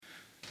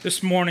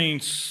This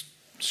morning's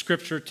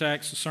scripture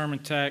text, the sermon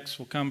text,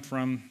 will come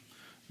from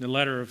the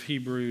letter of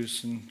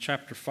Hebrews in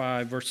chapter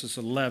 5, verses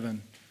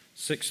 11,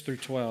 6 through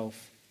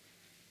 12.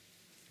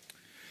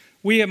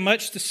 We have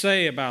much to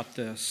say about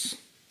this,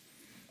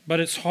 but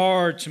it's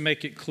hard to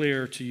make it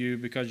clear to you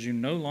because you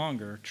no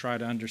longer try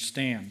to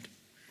understand.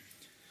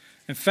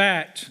 In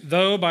fact,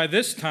 though by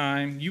this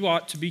time you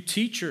ought to be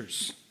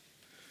teachers,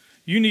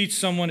 you need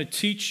someone to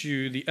teach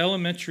you the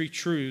elementary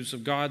truths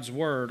of God's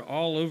word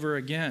all over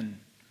again.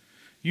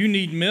 You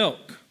need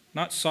milk,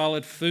 not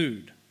solid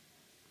food.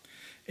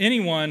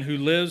 Anyone who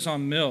lives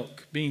on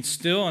milk, being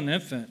still an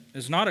infant,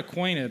 is not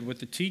acquainted with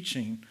the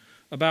teaching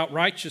about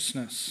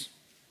righteousness.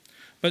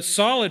 But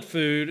solid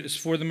food is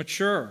for the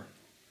mature,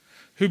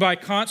 who by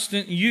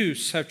constant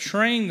use have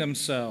trained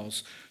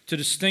themselves to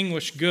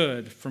distinguish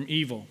good from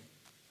evil.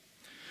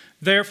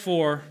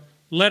 Therefore,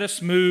 let us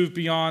move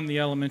beyond the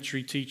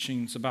elementary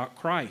teachings about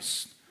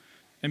Christ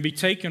and be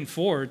taken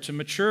forward to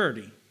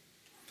maturity,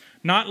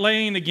 not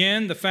laying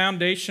again the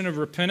foundation of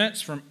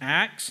repentance from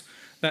acts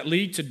that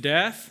lead to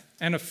death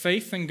and of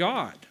faith in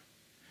God,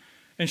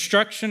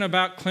 instruction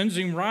about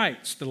cleansing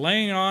rites, the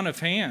laying on of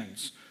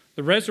hands,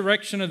 the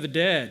resurrection of the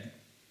dead,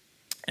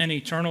 and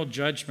eternal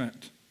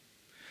judgment.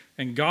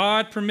 And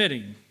God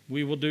permitting,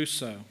 we will do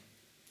so.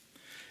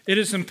 It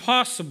is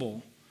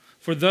impossible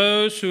for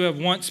those who have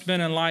once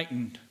been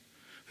enlightened,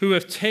 who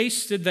have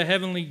tasted the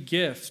heavenly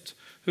gift,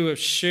 who have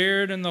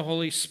shared in the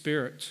Holy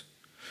Spirit,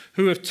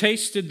 who have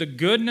tasted the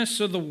goodness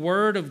of the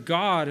Word of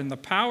God and the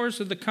powers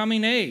of the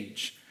coming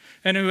age,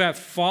 and who have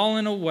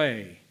fallen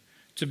away,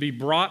 to be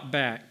brought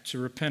back to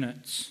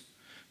repentance.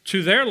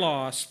 To their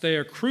loss, they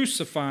are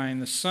crucifying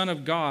the Son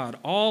of God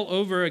all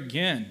over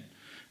again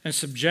and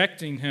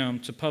subjecting him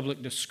to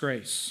public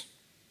disgrace.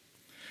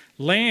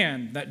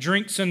 Land that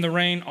drinks in the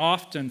rain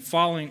often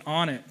falling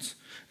on it,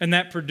 and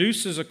that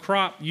produces a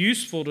crop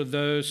useful to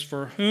those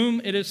for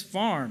whom it is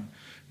farmed,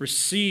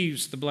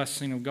 receives the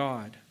blessing of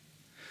God.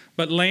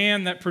 But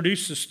land that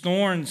produces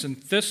thorns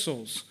and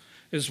thistles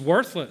is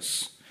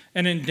worthless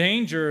and in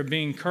danger of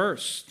being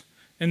cursed.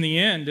 In the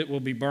end, it will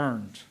be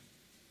burned.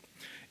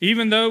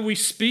 Even though we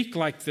speak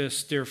like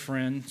this, dear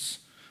friends,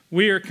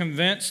 we are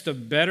convinced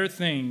of better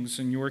things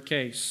in your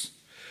case,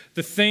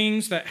 the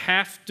things that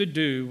have to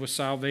do with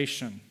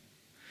salvation.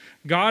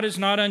 God is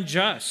not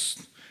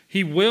unjust.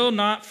 He will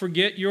not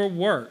forget your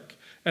work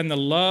and the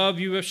love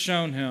you have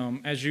shown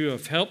him as you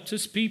have helped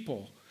his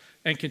people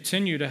and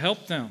continue to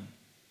help them.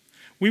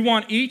 We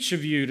want each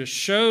of you to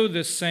show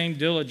this same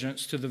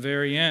diligence to the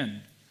very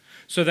end,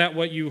 so that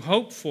what you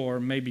hope for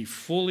may be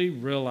fully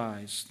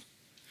realized.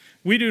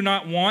 We do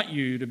not want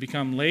you to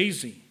become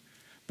lazy,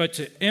 but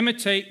to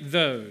imitate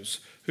those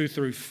who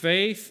through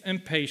faith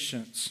and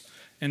patience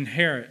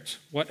inherit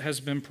what has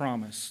been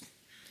promised.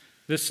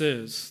 This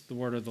is the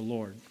word of the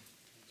Lord.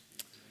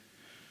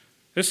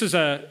 This is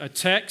a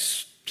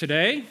text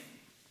today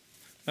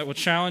that will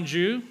challenge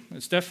you.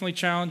 It's definitely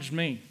challenged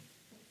me.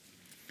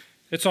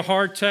 It's a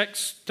hard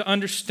text to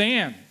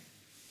understand.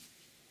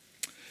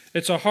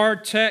 It's a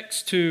hard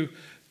text to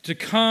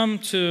come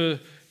to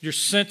your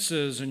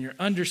senses and your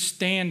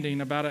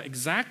understanding about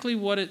exactly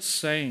what it's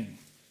saying.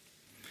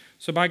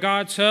 So by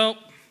God's help,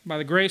 by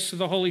the grace of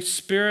the Holy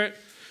Spirit,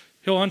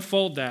 he'll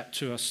unfold that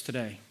to us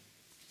today.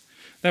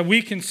 That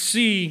we can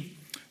see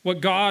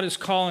what God is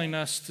calling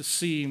us to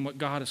see and what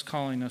God is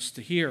calling us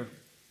to hear.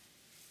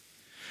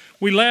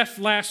 We left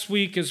last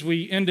week as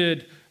we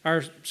ended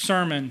our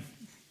sermon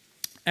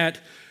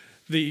at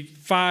the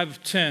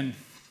 5:10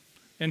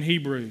 in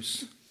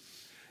Hebrews.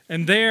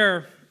 And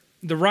there,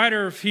 the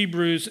writer of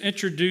Hebrews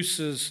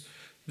introduces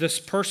this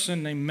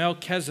person named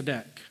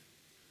Melchizedek.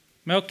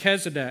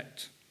 Melchizedek.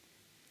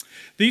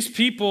 These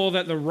people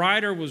that the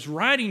writer was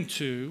writing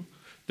to,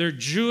 they're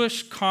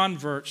Jewish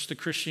converts to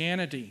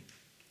Christianity.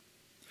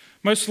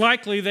 Most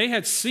likely, they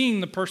had seen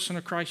the person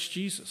of Christ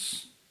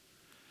Jesus.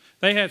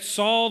 They had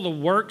saw the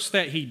works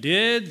that he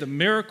did, the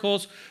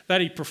miracles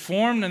that he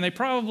performed, and they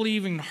probably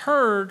even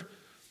heard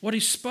what he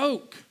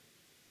spoke.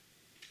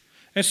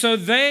 And so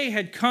they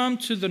had come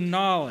to the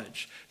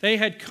knowledge, they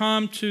had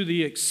come to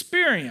the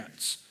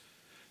experience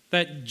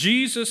that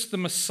Jesus the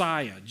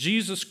Messiah,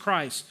 Jesus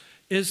Christ,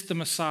 is the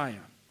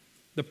Messiah,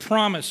 the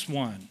promised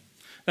one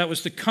that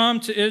was to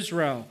come to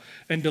Israel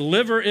and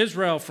deliver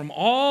Israel from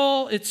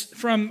all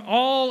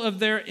of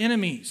their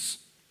enemies.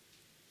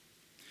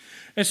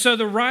 And so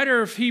the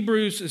writer of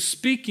Hebrews is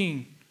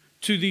speaking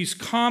to these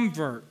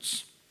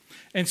converts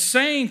and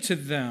saying to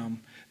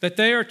them that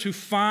they are to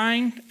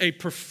find a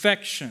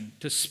perfection,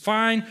 to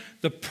find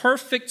the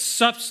perfect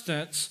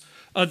substance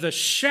of the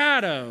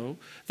shadow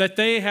that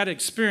they had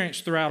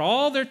experienced throughout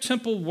all their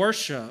temple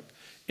worship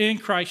in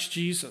Christ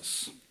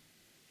Jesus.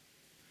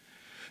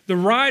 The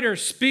writer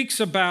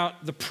speaks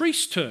about the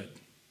priesthood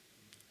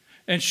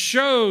and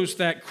shows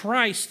that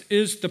Christ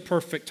is the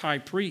perfect high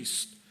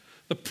priest.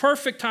 The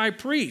perfect high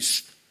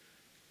priest.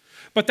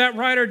 But that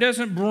writer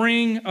doesn't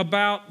bring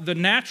about the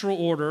natural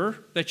order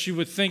that you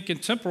would think in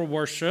temple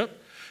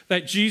worship,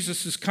 that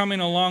Jesus is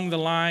coming along the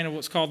line of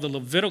what's called the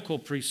Levitical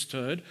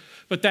priesthood,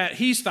 but that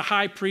he's the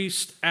high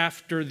priest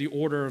after the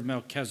order of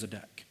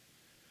Melchizedek.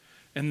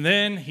 And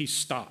then he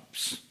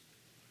stops.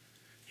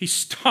 He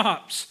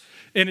stops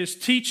in his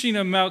teaching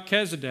of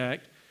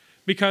Melchizedek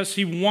because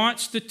he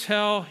wants to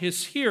tell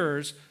his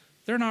hearers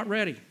they're not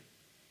ready.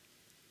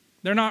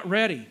 They're not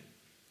ready.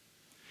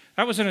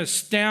 That was an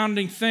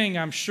astounding thing,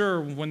 I'm sure,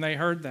 when they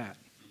heard that.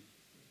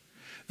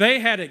 They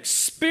had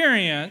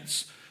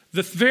experienced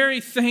the very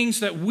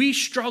things that we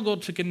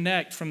struggled to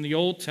connect from the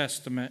Old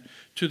Testament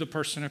to the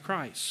person of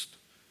Christ.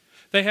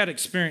 They had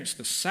experienced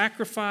the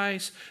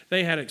sacrifice.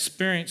 They had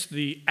experienced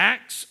the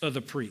acts of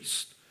the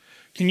priest.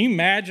 Can you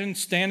imagine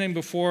standing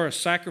before a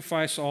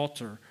sacrifice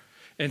altar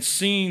and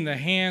seeing the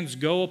hands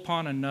go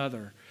upon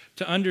another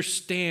to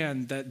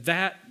understand that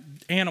that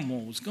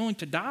animal was going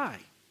to die?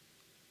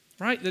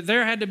 Right? That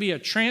there had to be a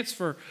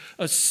transfer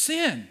of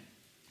sin.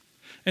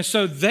 And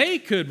so they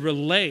could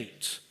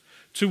relate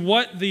to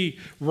what the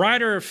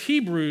writer of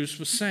Hebrews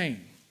was saying.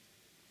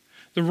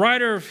 The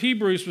writer of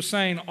Hebrews was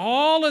saying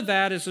all of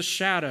that is a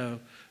shadow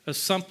of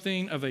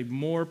something of a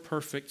more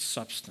perfect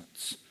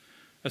substance,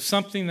 of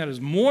something that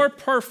is more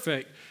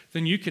perfect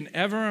than you can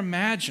ever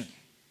imagine,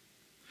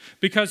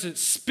 because it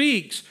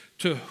speaks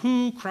to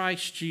who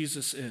Christ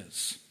Jesus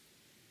is.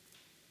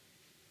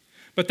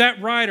 But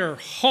that writer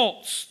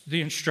halts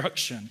the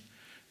instruction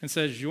and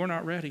says, you're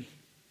not ready.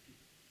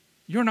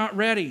 You're not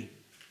ready.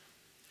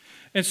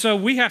 And so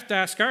we have to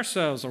ask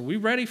ourselves, are we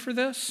ready for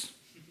this?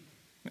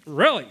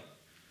 Really?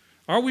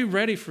 Are we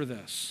ready for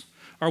this?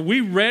 Are we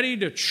ready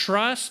to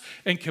trust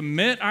and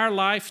commit our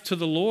life to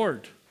the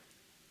Lord?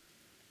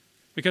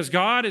 Because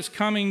God is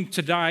coming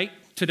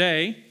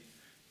today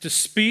to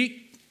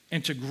speak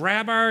and to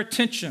grab our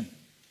attention.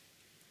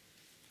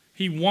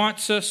 He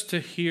wants us to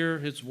hear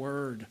his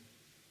word.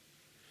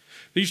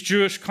 These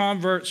Jewish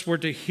converts were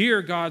to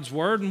hear God's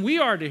word, and we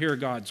are to hear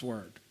God's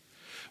word.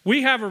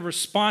 We have a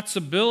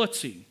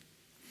responsibility,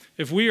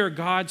 if we are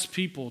God's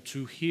people,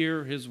 to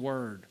hear his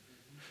word.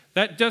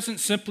 That doesn't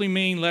simply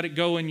mean let it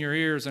go in your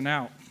ears and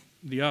out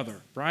the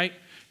other, right?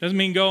 Doesn't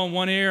mean go in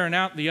one ear and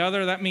out the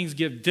other. That means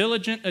give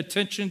diligent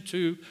attention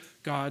to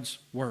God's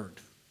word.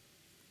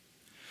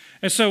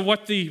 And so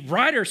what the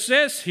writer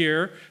says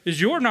here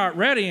is you're not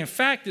ready. In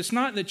fact, it's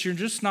not that you're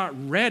just not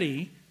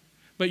ready,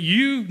 but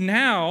you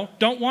now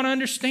don't want to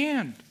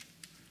understand.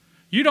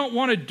 You don't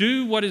want to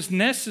do what is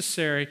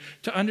necessary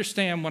to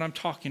understand what I'm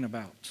talking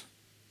about.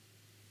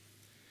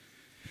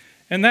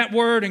 And that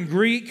word in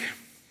Greek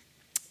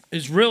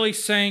is really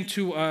saying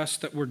to us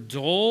that we're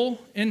dull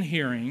in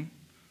hearing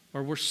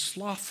or we're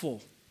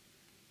slothful.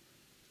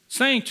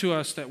 Saying to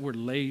us that we're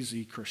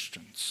lazy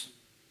Christians.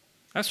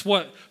 That's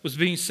what was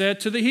being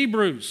said to the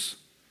Hebrews.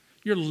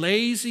 You're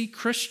lazy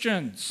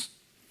Christians.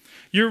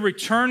 You're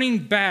returning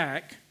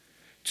back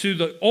to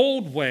the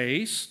old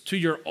ways, to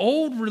your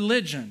old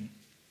religion,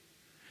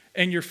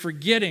 and you're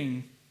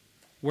forgetting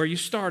where you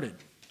started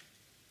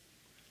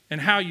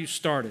and how you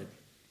started.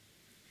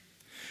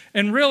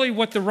 And really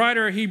what the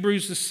writer of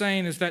Hebrews is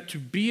saying is that to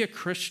be a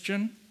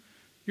Christian,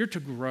 you're to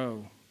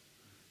grow.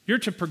 You're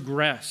to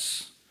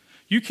progress.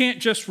 You can't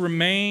just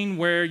remain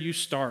where you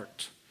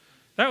start.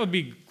 That would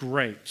be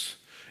great.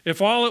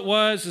 If all it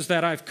was is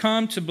that I've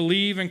come to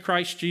believe in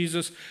Christ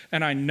Jesus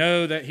and I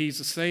know that he's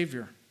a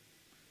Savior.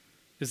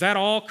 Is that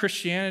all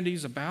Christianity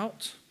is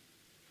about?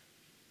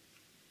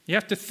 You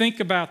have to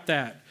think about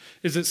that.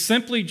 Is it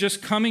simply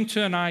just coming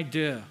to an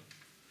idea,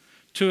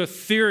 to a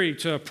theory,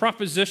 to a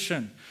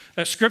proposition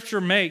that Scripture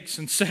makes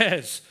and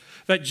says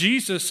that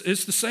Jesus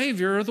is the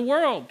Savior of the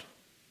world?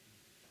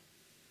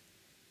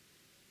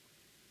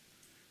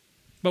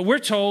 But we're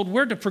told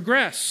we're to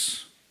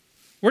progress.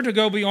 We're to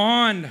go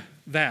beyond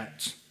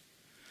that.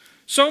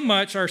 So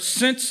much our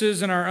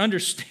senses and our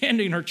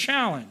understanding are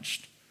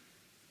challenged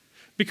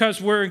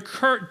because we're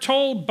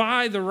told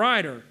by the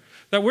writer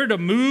that we're to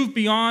move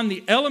beyond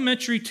the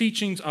elementary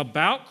teachings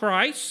about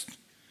Christ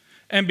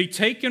and be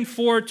taken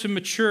forward to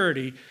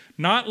maturity,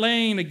 not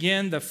laying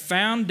again the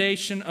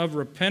foundation of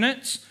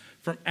repentance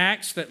from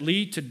acts that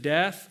lead to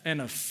death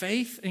and of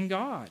faith in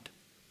God.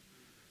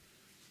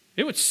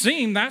 It would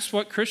seem that's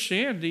what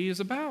Christianity is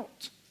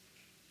about.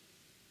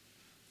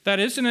 That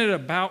isn't it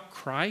about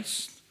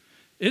Christ?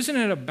 Isn't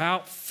it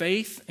about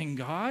faith in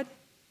God?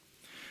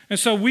 And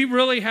so we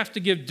really have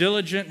to give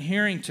diligent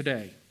hearing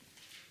today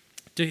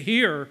to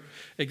hear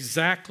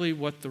exactly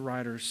what the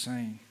writer is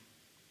saying.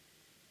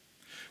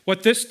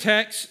 What this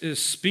text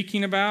is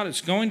speaking about is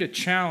going to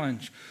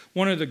challenge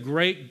one of the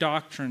great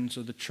doctrines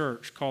of the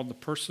church called the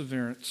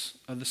perseverance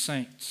of the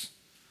saints.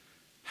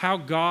 How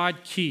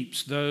God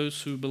keeps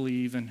those who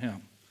believe in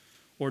him.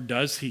 Or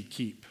does he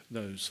keep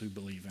those who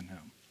believe in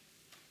him?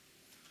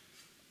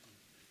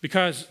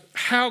 Because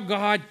how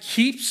God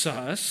keeps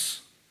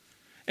us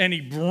and he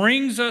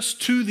brings us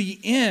to the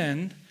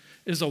end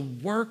is a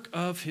work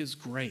of his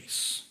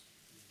grace.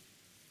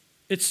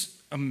 It's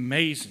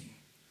amazing.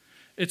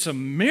 It's a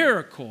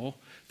miracle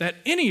that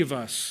any of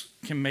us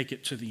can make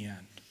it to the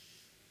end.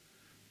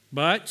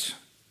 But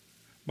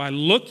by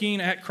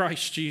looking at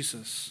Christ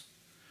Jesus,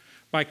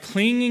 by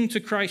clinging to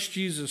Christ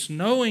Jesus,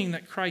 knowing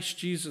that Christ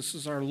Jesus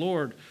is our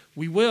Lord,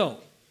 we will.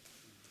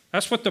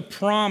 That's what the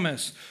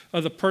promise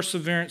of the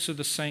perseverance of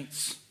the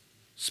saints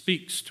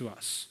speaks to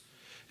us.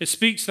 It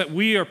speaks that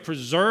we are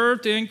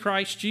preserved in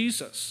Christ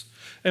Jesus.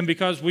 And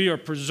because we are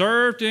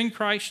preserved in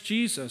Christ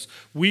Jesus,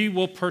 we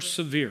will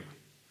persevere.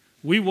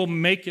 We will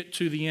make it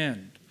to the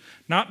end.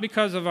 Not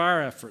because of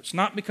our efforts,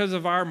 not because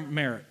of our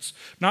merits,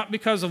 not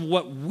because of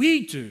what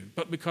we do,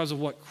 but because of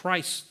what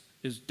Christ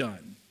has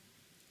done.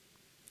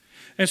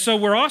 And so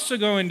we're also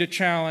going to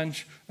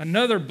challenge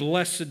another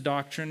blessed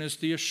doctrine is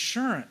the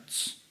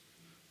assurance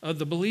of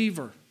the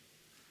believer.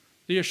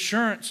 The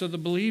assurance of the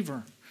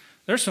believer.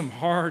 There's some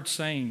hard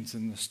sayings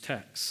in this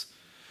text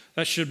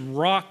that should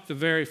rock the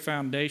very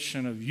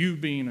foundation of you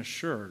being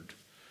assured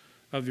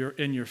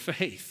in your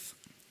faith.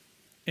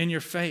 In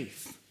your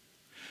faith.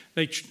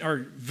 They are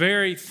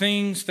very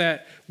things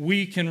that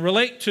we can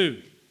relate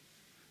to.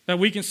 That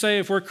we can say,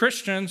 if we're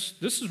Christians,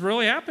 this has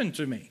really happened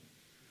to me.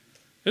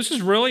 This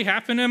has really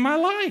happened in my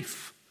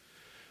life.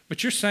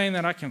 But you're saying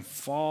that I can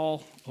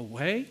fall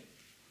away?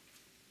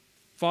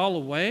 Fall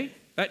away?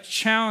 That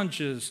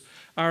challenges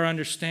our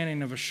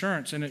understanding of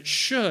assurance, and it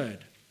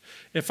should.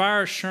 If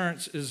our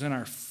assurance is in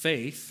our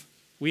faith,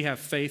 we have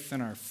faith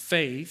in our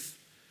faith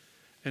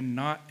and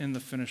not in the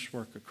finished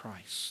work of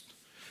Christ.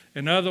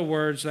 In other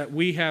words, that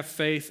we have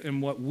faith in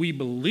what we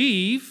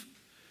believe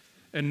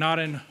and not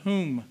in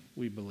whom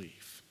we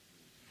believe.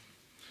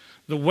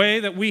 The way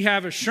that we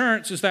have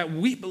assurance is that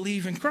we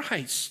believe in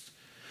Christ.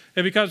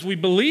 And because we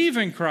believe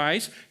in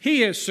Christ,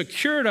 He has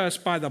secured us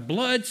by the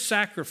blood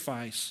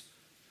sacrifice,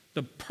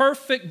 the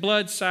perfect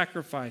blood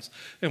sacrifice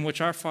in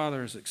which our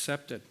Father has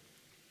accepted.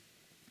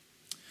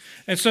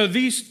 And so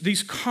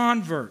these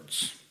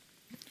converts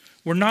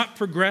were not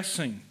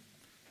progressing.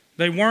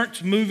 They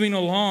weren't moving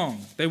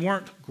along. They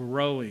weren't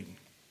growing.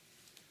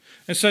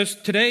 And so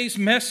today's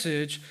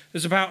message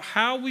is about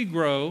how we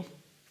grow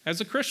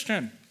as a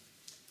Christian.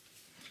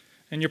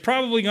 And you're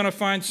probably going to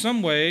find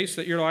some ways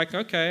that you're like,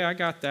 okay, I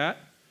got that.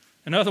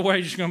 And other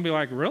ways you're going to be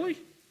like, really?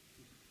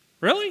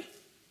 Really?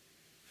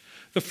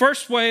 The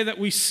first way that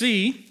we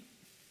see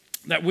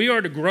that we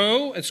are to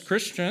grow as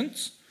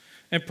Christians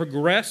and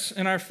progress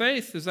in our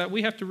faith is that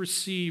we have to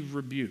receive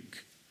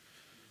rebuke.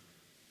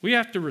 We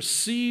have to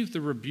receive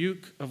the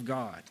rebuke of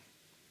God.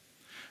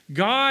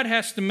 God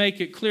has to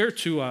make it clear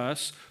to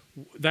us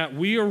that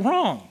we are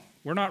wrong.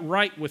 We're not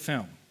right with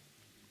Him.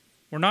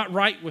 We're not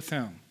right with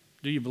Him.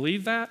 Do you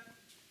believe that?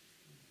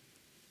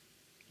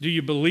 Do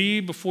you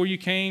believe before you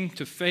came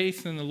to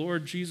faith in the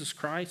Lord Jesus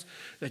Christ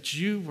that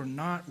you were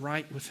not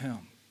right with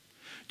Him?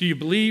 Do you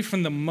believe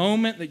from the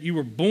moment that you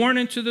were born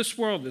into this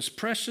world, this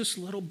precious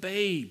little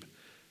babe,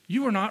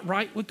 you were not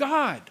right with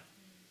God?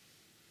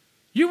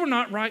 You were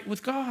not right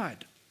with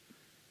God.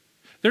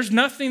 There's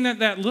nothing that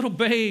that little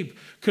babe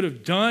could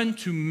have done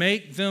to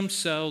make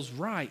themselves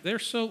right. They're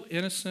so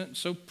innocent,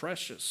 so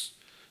precious.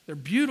 They're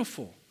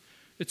beautiful.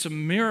 It's a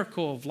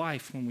miracle of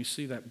life when we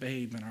see that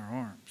babe in our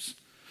arms.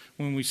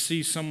 When we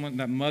see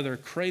that mother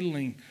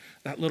cradling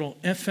that little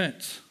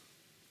infant.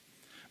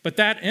 But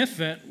that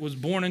infant was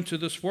born into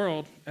this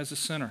world as a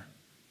sinner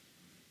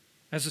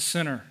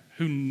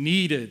who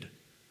needed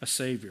a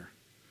Savior,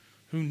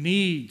 who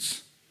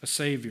needs a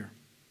Savior.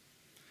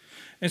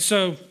 And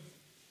so,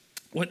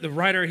 what the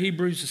writer of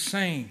Hebrews is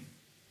saying,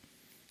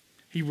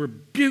 he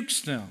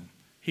rebukes them.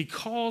 He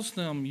calls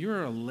them,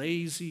 you're a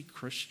lazy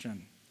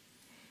Christian.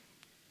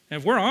 And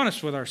if we're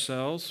honest with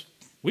ourselves,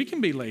 we can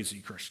be lazy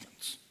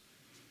Christians,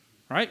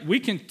 right? We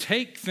can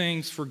take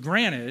things for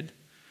granted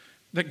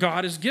that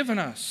God has given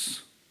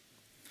us.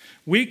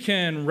 We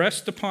can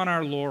rest upon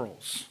our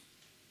laurels.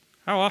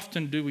 How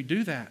often do we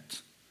do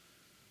that?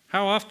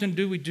 How often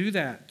do we do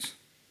that?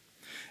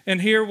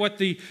 And here what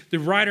the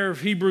writer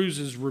of Hebrews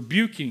is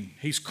rebuking.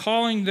 He's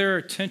calling their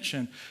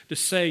attention to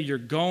say, you're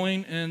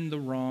going in the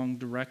wrong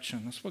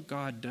direction. That's what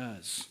God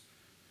does.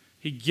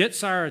 He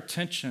gets our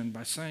attention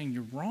by saying,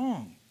 you're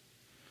wrong.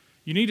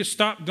 You need to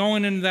stop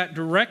going in that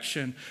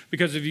direction,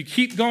 because if you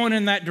keep going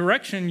in that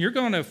direction, you're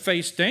going to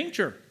face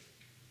danger.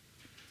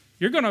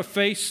 You're going to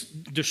face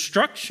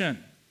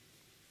destruction.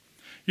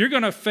 You're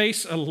going to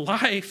face a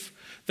life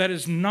that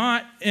is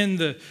not in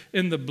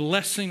the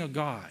blessing of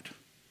God.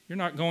 You're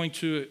not going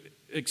to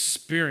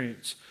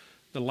experience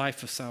the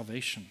life of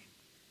salvation.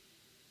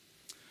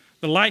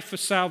 The life of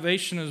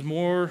salvation is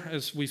more,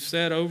 as we've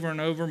said over and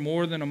over,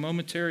 more than a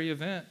momentary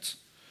event.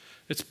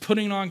 It's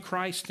putting on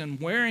Christ and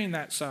wearing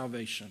that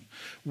salvation,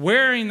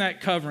 wearing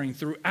that covering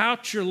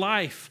throughout your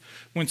life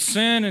when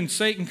sin and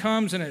Satan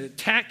comes and it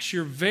attacks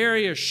your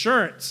very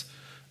assurance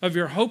of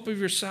your hope of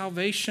your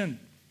salvation.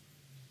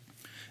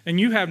 And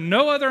you have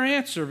no other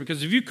answer,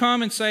 because if you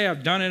come and say,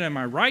 I've done it in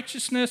my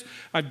righteousness,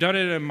 I've done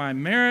it in my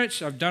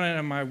merits, I've done it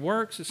in my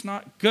works, it's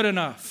not good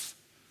enough.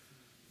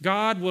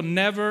 God will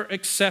never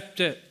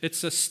accept it.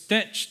 It's a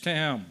stench to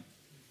Him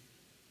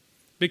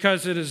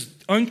because it is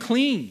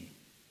unclean.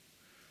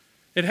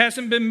 It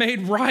hasn't been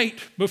made right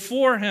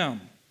before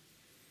Him.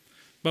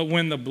 But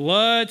when the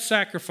blood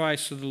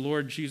sacrifice of the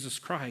Lord Jesus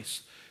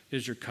Christ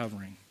is your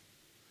covering,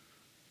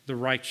 the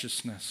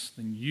righteousness,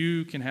 then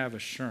you can have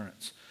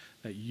assurance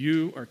that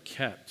you are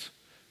kept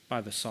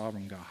by the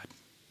sovereign God.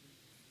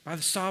 By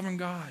the sovereign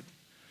God.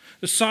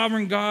 The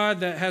sovereign God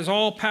that has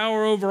all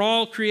power over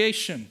all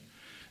creation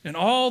and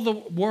all the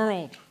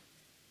world.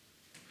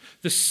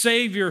 The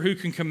Savior who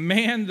can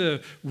command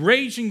the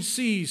raging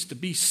seas to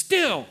be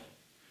still.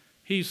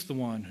 He's the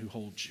one who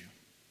holds you.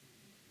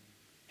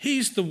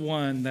 He's the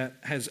one that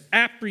has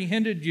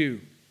apprehended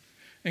you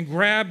and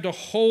grabbed a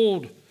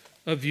hold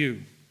of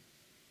you.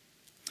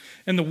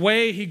 And the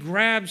way he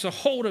grabs a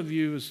hold of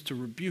you is to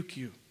rebuke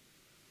you.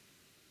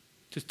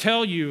 To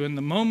tell you in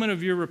the moment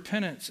of your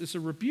repentance is a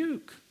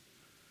rebuke.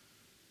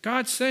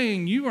 God's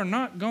saying, you are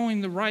not going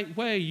the right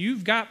way.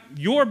 You've got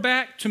your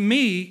back to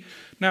me.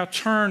 Now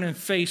turn and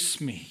face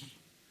me.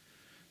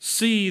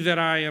 See that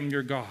I am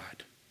your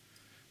God.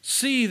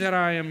 See that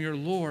I am your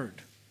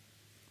Lord.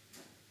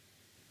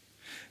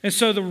 And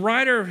so the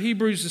writer of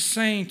Hebrews is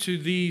saying to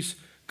these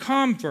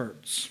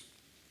converts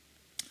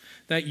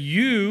that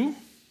you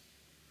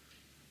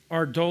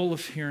are dull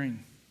of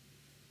hearing.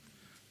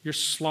 You're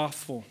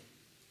slothful.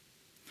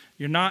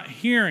 You're not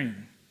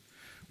hearing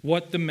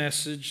what the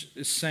message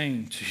is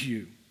saying to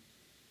you.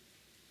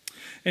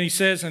 And he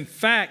says, in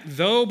fact,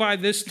 though by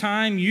this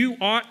time you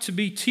ought to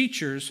be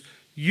teachers,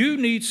 you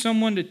need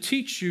someone to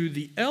teach you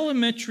the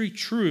elementary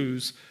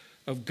truths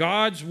of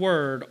God's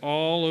word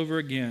all over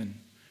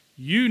again.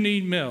 You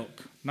need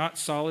milk, not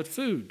solid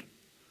food.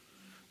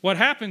 What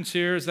happens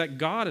here is that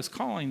God is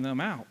calling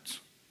them out.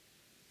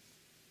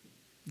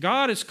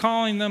 God is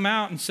calling them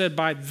out and said,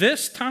 by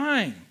this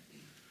time,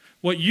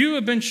 what you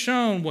have been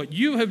shown, what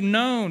you have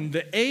known,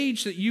 the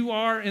age that you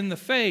are in the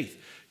faith,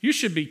 you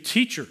should be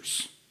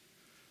teachers,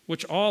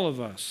 which all of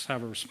us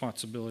have a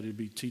responsibility to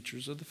be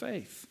teachers of the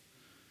faith.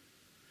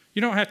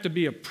 You don't have to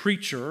be a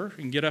preacher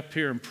and get up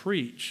here and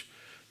preach,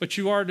 but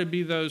you are to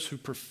be those who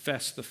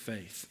profess the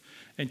faith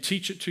and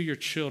teach it to your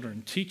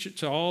children, teach it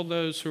to all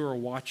those who are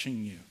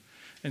watching you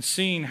and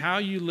seeing how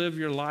you live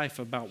your life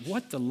about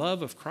what the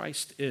love of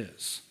Christ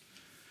is.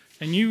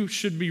 And you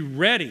should be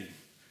ready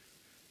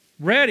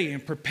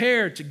and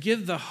prepared to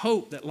give the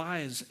hope that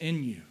lies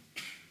in you.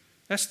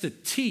 That's to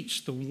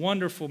teach the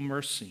wonderful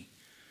mercy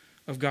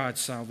of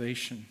God's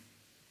salvation.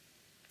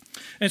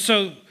 And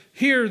so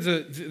here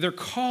they're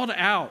called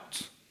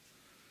out,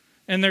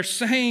 and they're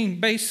saying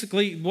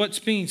basically what's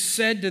being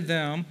said to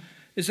them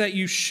is that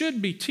you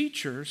should be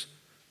teachers,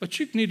 but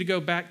you need to go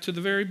back to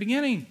the very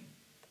beginning.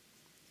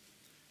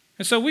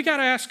 And so we got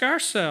to ask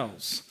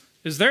ourselves,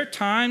 is there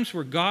times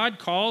where God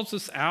calls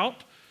us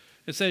out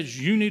and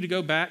says, you need to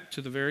go back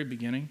to the very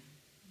beginning?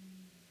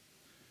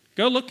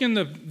 Go look in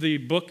the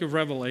book of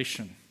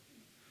Revelation.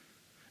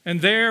 And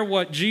there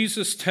what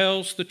Jesus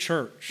tells the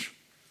church,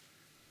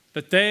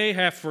 that they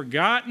have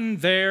forgotten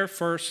their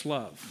first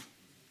love.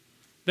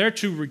 They're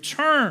to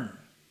return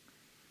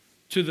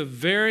to the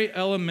very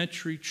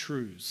elementary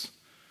truths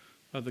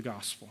of the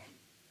gospel.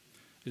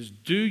 Is,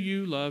 do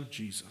you love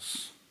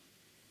Jesus?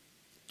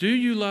 Do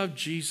you love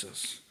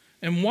Jesus?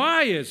 And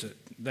why is it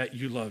that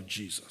you love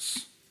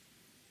Jesus?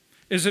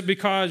 Is it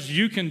because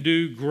you can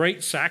do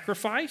great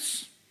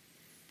sacrifice?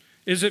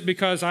 Is it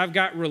because I've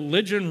got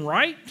religion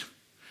right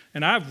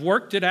and I've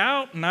worked it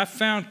out and I've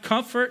found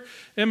comfort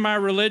in my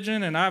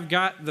religion and I've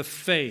got the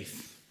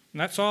faith? And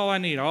that's all I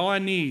need. All I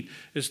need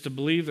is to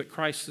believe that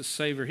Christ is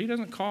Savior. He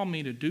doesn't call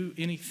me to do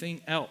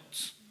anything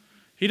else.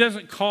 He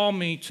doesn't call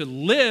me to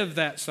live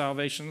that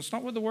salvation. That's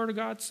not what the Word of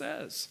God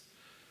says.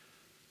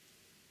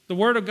 The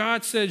Word of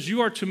God says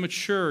you are to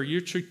mature. You're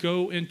to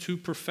go into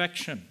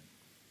perfection.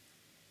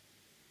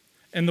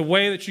 And the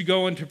way that you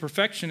go into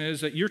perfection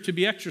is that you're to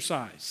be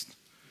exercised.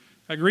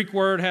 A Greek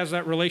word has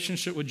that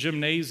relationship with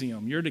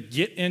gymnasium. You're to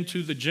get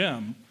into the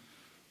gym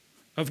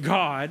of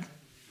God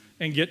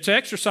and get to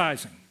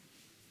exercising.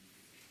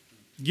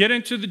 Get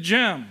into the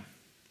gym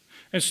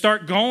and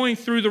start going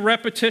through the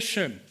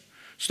repetition.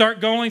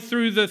 Start going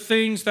through the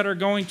things that are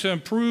going to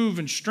improve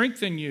and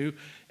strengthen you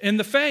in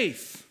the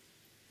faith.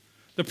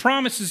 The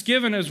promise is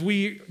given as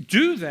we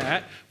do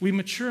that, we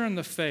mature in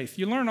the faith.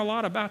 You learn a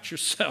lot about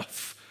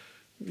yourself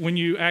when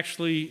you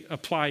actually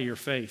apply your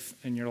faith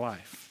in your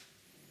life.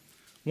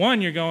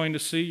 One, you're going to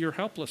see your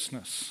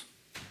helplessness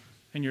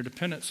and your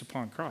dependence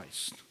upon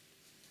Christ.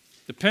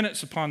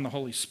 Dependence upon the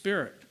Holy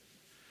Spirit.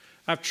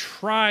 I've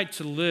tried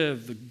to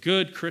live the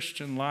good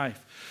Christian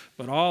life,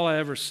 but all I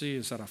ever see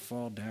is that I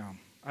fall down.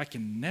 I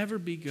can never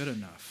be good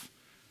enough.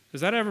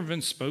 Has that ever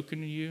been spoken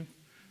to you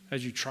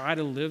as you try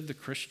to live the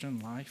Christian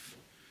life?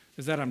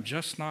 Is that I'm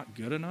just not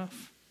good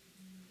enough?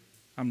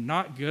 I'm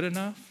not good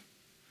enough?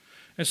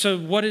 And so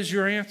what is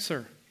your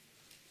answer?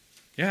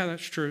 Yeah,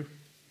 that's true.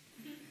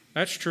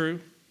 That's true.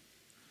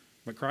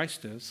 But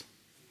Christ is.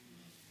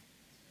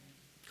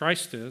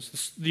 Christ is.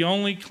 It's the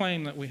only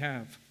claim that we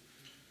have.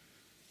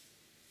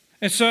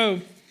 And so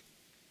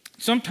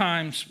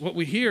sometimes what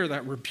we hear,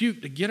 that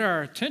rebuke to get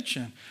our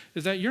attention,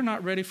 is that you're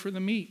not ready for the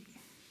meat.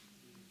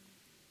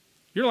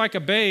 You're like a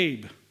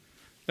babe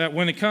that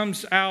when it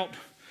comes out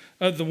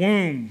of the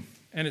womb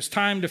and it's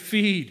time to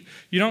feed,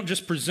 you don't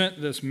just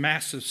present this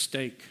massive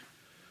steak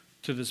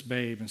to this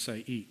babe and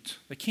say, eat.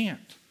 They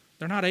can't.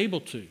 They're not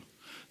able to.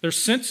 Their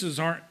senses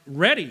aren't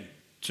ready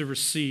to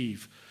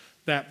receive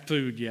that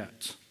food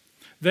yet.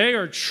 They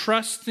are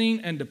trusting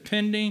and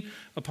depending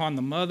upon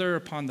the mother,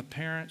 upon the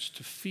parents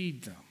to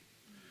feed them,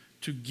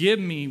 to give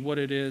me what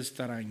it is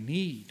that I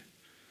need.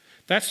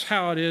 That's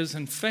how it is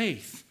in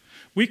faith.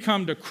 We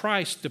come to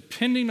Christ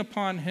depending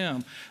upon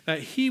him that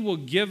he will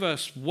give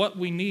us what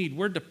we need.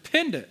 We're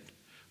dependent.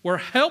 We're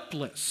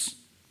helpless.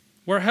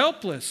 We're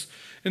helpless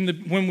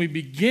when we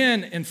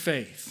begin in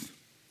faith.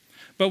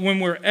 But when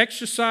we're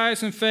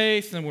exercised in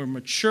faith and we're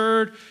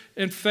matured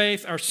in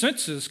faith, our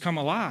senses come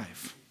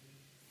alive.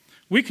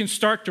 We can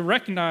start to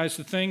recognize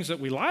the things that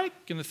we like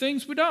and the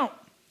things we don't.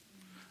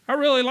 I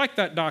really like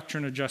that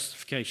doctrine of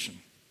justification.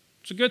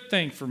 It's a good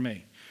thing for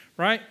me,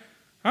 right?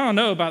 I don't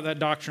know about that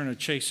doctrine of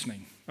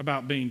chastening,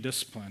 about being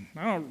disciplined.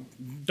 I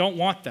don't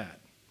want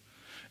that.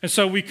 And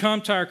so we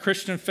come to our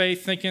Christian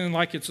faith thinking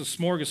like it's a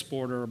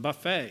smorgasbord or a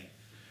buffet.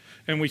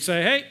 And we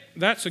say, hey,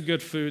 that's a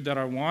good food that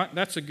I want.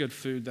 That's a good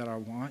food that I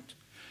want.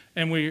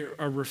 And we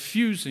are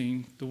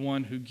refusing the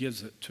one who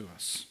gives it to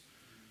us,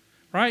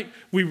 right?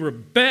 We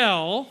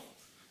rebel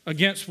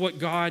against what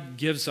God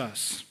gives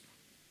us.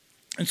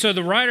 And so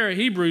the writer of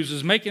Hebrews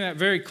is making that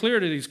very clear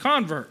to these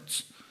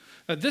converts,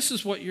 that this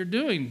is what you're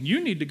doing. You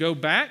need to go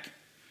back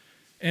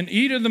and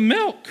eat of the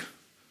milk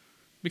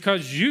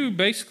because you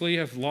basically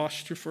have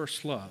lost your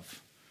first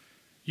love.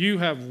 You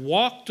have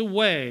walked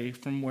away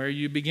from where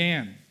you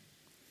began.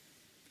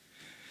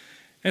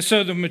 And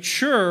so the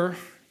mature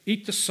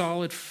eat the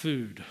solid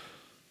food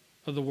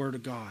of the Word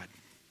of God,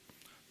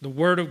 the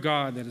Word of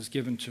God that is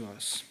given to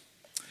us.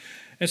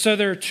 And so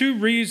there are two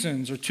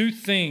reasons or two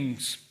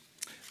things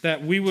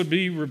that we would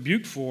be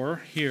rebuked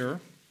for here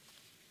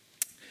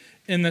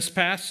in this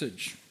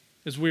passage,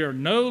 is we are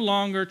no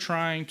longer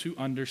trying to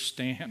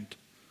understand.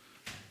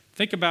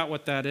 Think about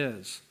what that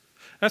is.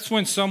 That's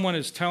when someone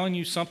is telling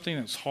you something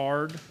that's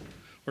hard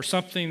or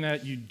something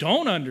that you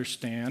don't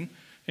understand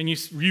and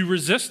you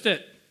resist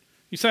it.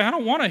 You say, I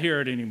don't want to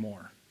hear it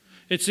anymore.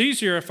 It's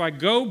easier if I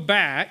go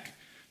back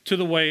to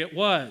the way it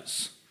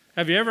was.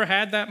 Have you ever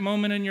had that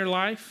moment in your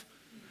life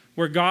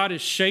where God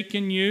has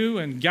shaken you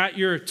and got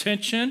your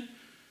attention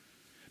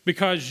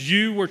because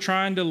you were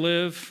trying to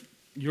live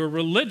your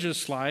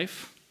religious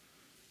life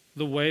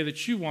the way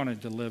that you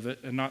wanted to live it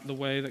and not the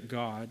way that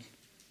God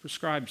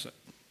prescribes it,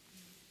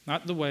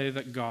 not the way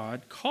that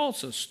God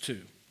calls us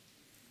to?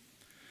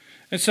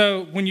 And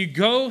so when you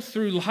go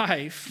through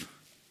life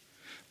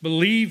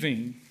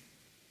believing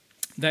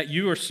that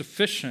you are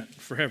sufficient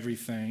for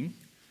everything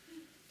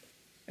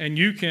and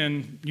you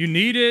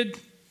needed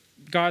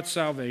God's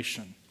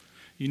salvation,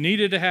 you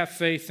needed to have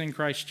faith in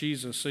Christ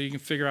Jesus so you can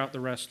figure out the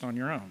rest on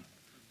your own.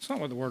 That's not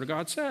what the Word of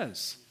God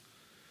says.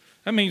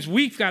 That means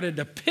we've got to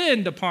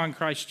depend upon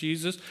Christ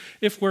Jesus.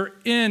 If we're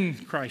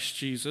in Christ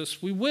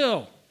Jesus, we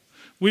will.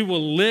 We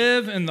will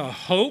live in the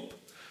hope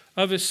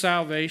of his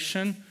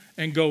salvation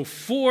and go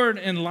forward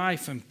in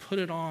life and put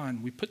it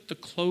on. We put the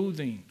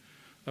clothing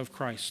of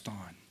Christ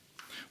on.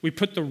 We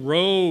put the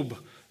robe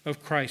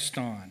of Christ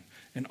on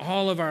in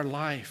all of our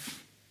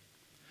life.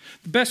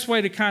 The best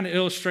way to kind of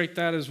illustrate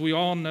that is we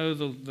all know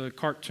the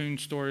cartoon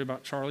story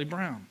about Charlie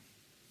Brown,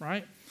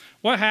 right?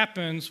 What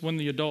happens when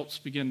the adults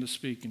begin to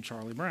speak in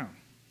Charlie Brown?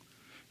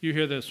 You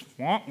hear this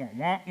wonk, wonk,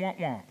 wonk, wonk,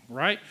 wonk,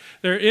 right?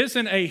 There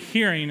isn't a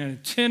hearing, an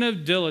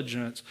attentive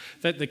diligence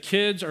that the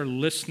kids are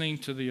listening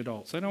to the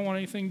adults. They don't want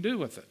anything to do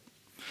with it.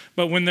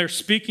 But when they're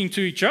speaking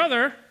to each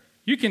other,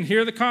 you can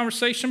hear the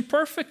conversation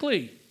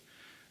perfectly.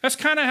 That's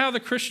kind of how the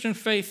Christian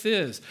faith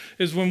is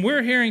when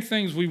we're hearing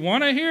things we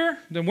want to hear,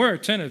 then we're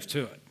attentive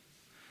to it.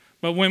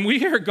 But when we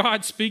hear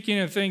God speaking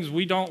in things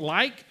we don't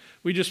like,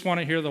 we just want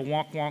to hear the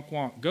wonk, wonk,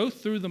 wonk. Go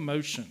through the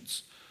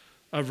motions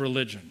of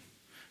religion.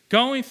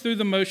 Going through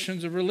the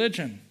motions of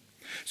religion.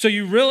 So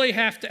you really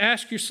have to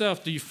ask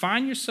yourself, do you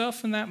find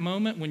yourself in that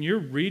moment when you're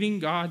reading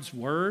God's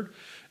word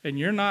and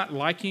you're not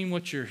liking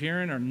what you're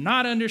hearing or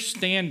not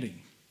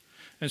understanding?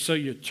 And so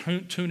you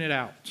tune it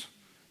out.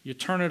 You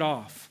turn it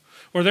off.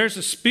 Or there's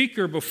a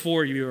speaker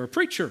before you or a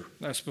preacher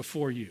that's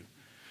before you.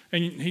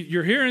 And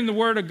you're hearing the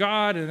word of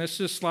God and it's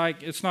just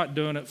like, it's not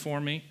doing it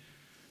for me.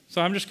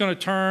 So I'm just going to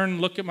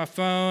turn, look at my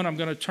phone. I'm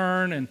going to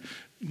turn and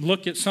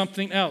look at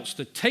something else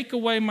to take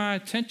away my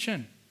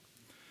attention.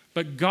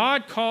 But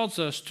God calls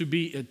us to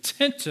be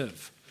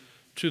attentive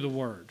to the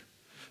word.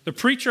 The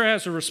preacher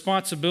has a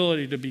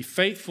responsibility to be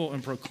faithful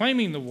in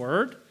proclaiming the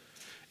word,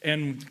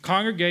 and the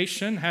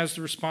congregation has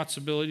the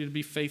responsibility to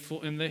be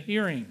faithful in the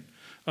hearing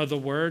of the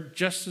word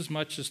just as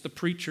much as the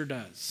preacher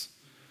does.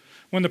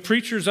 When the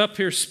preacher's up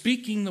here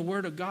speaking the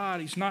word of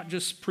God, he's not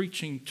just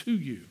preaching to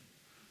you,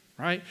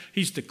 right?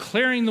 He's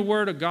declaring the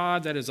word of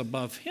God that is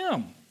above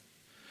him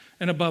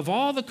and above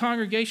all the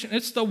congregation.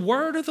 It's the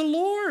word of the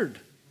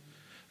Lord.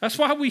 That's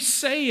why we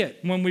say it.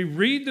 When we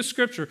read the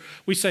scripture,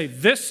 we say,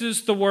 this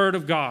is the word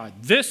of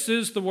God. This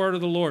is the word of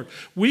the Lord.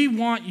 We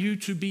want you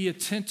to be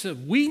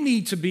attentive. We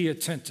need to be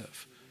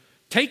attentive.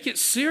 Take it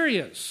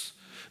serious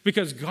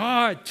because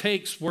God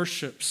takes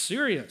worship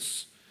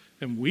serious,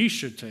 and we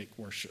should take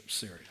worship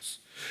serious.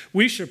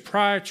 We should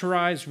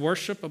prioritize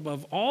worship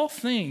above all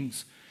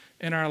things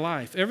in our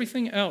life.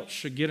 Everything else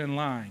should get in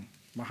line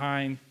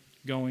behind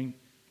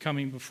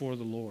coming before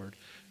the Lord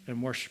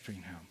and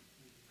worshiping him.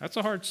 That's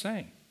a hard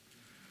saying.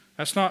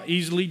 That's not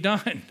easily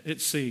done,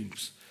 it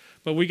seems.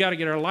 But we got to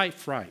get our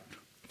life right.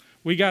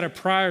 We got to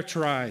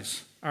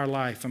prioritize our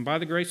life. And by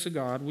the grace of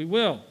God, we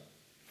will.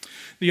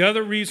 The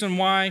other reason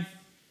why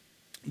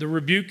the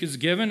rebuke is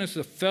given is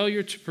the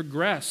failure to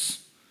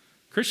progress.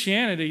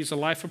 Christianity is a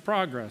life of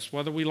progress,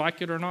 whether we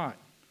like it or not.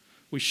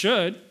 We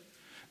should.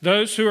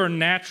 Those who are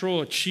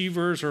natural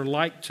achievers or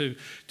like to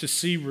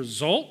see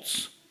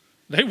results,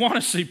 they want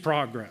to see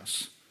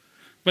progress.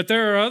 But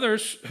there are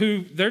others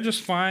who, they're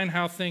just fine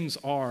how things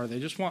are. They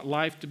just want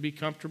life to be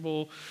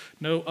comfortable,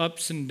 no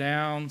ups and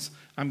downs.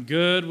 I'm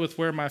good with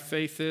where my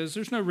faith is.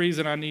 There's no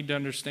reason I need to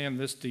understand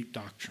this deep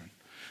doctrine.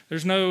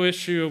 There's no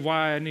issue of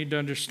why I need to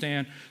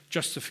understand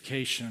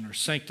justification or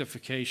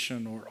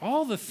sanctification or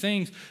all the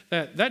things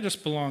that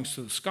just belongs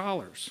to the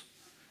scholars.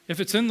 If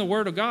it's in the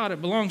Word of God,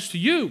 it belongs to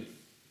you.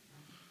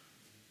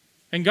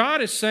 And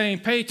God is saying,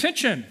 pay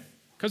attention,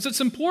 because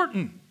it's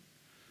important.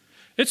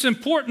 It's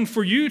important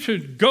for you to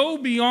go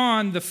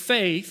beyond the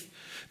faith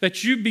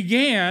that you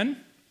began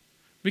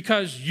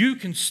because you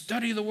can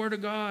study the Word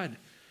of God.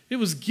 It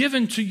was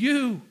given to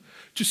you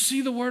to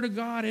see the Word of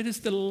God. It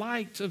is the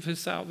light of his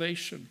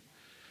salvation.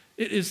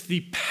 It is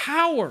the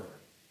power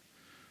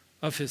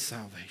of his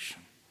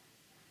salvation.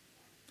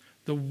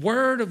 The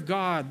Word of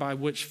God by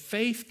which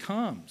faith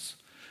comes.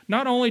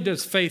 Not only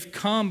does faith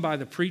come by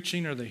the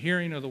preaching or the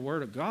hearing of the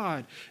Word of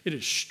God, it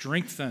is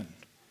strengthened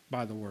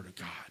by the Word of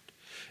God.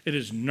 It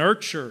is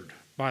nurtured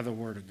by the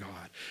Word of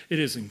God. It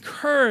is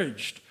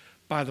encouraged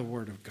by the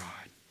Word of God.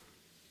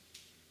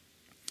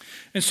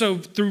 And so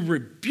through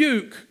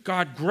rebuke,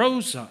 God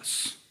grows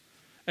us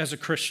as a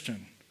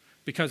Christian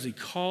because he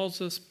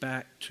calls us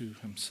back to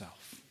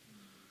himself.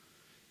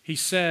 He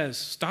says,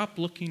 stop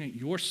looking at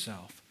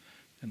yourself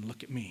and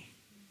look at me.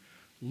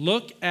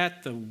 Look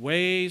at the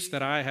ways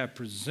that I have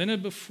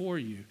presented before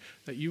you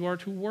that you are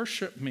to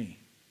worship me.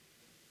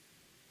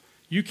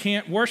 You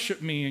can't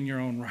worship me in your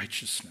own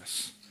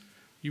righteousness.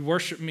 You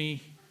worship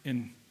me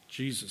in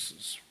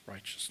Jesus'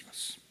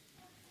 righteousness.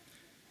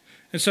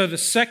 And so the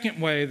second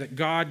way that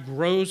God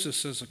grows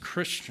us as a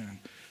Christian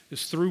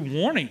is through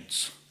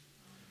warnings.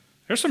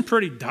 There's some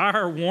pretty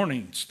dire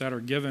warnings that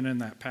are given in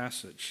that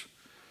passage.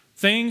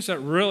 Things that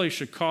really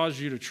should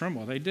cause you to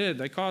tremble. They did.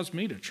 They caused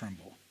me to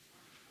tremble.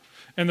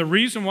 And the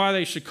reason why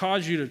they should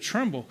cause you to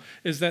tremble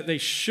is that they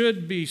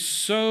should be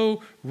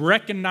so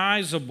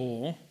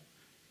recognizable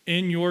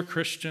in your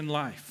Christian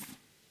life.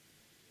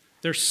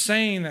 They're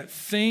saying that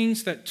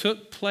things that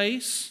took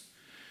place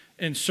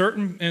in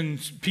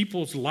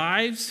people's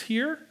lives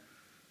here,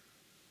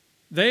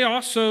 they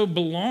also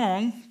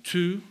belong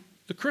to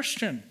the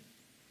Christian.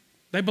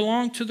 They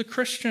belong to the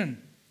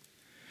Christian.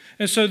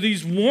 And so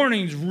these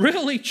warnings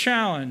really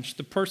challenge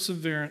the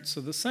perseverance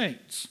of the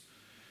saints.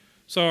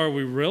 So are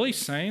we really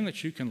saying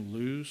that you can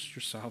lose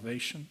your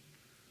salvation?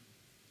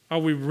 Are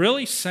we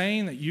really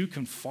saying that you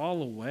can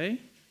fall away?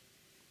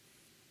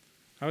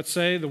 I would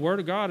say the Word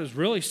of God is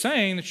really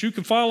saying that you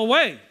can fall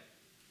away.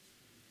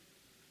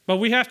 But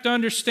we have to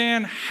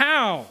understand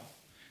how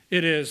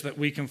it is that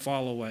we can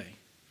fall away.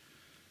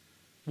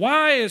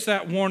 Why is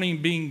that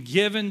warning being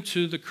given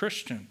to the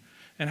Christian?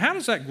 And how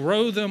does that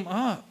grow them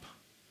up?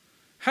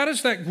 How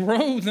does that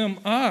grow them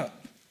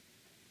up?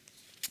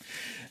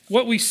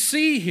 What we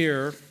see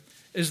here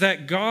is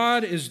that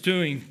God is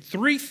doing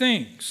three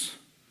things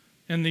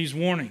in these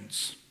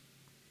warnings.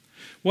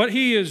 What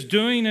he is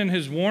doing in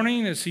his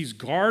warning is he's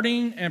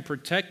guarding and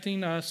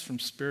protecting us from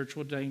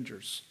spiritual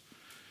dangers.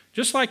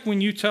 Just like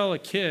when you tell a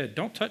kid,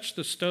 don't touch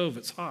the stove,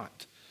 it's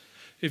hot.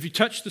 If you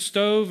touch the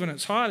stove and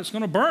it's hot, it's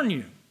going to burn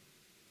you.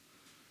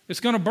 It's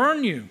going to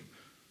burn you.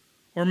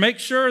 Or make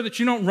sure that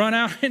you don't run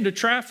out into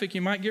traffic.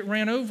 You might get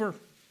ran over.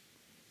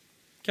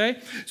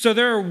 Okay? So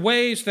there are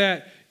ways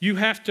that you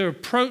have to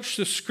approach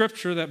the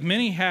scripture that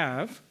many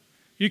have.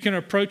 You can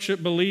approach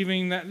it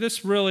believing that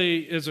this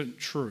really isn't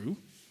true.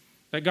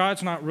 That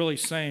God's not really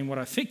saying what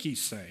I think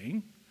he's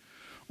saying.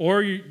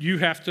 Or you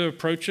have to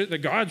approach it that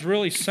God's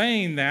really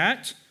saying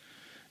that.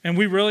 And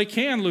we really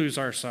can lose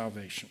our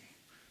salvation.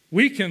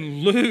 We can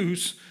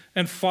lose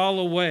and fall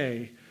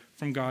away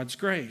from God's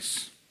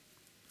grace.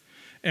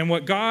 And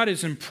what God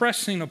is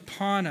impressing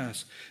upon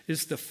us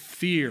is the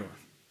fear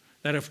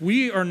that if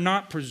we are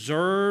not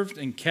preserved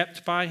and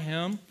kept by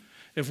him,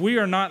 if we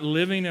are not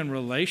living in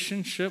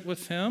relationship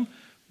with him,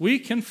 we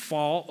can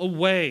fall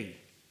away.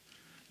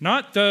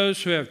 Not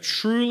those who have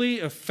truly,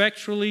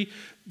 effectually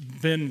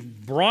been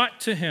brought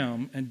to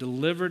him and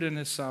delivered in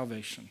his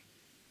salvation.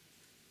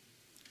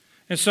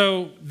 And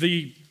so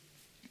the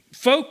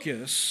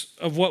focus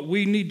of what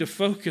we need to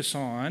focus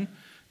on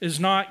is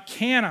not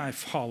can I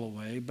fall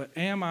away, but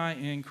am I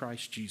in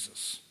Christ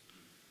Jesus?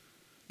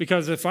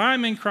 Because if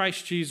I'm in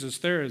Christ Jesus,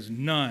 there is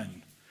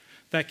none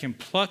that can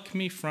pluck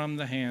me from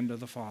the hand of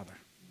the Father.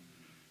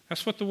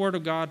 That's what the Word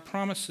of God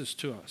promises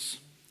to us.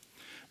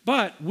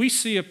 But we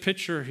see a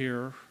picture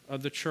here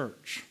of the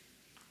church.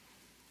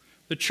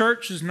 The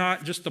church is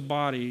not just the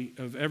body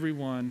of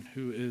everyone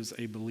who is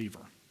a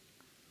believer,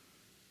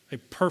 a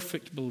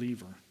perfect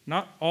believer.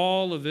 Not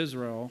all of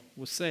Israel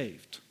was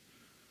saved.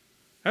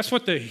 That's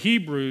what the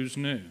Hebrews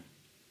knew.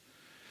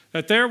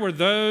 That there were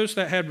those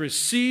that had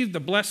received the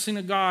blessing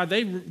of God.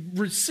 They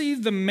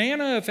received the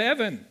manna of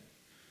heaven.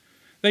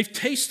 They've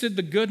tasted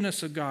the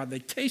goodness of God. They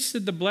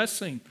tasted the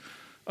blessing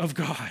of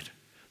God.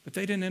 But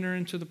they didn't enter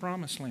into the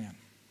promised land.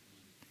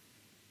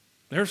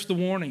 There's the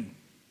warning.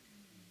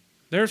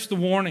 There's the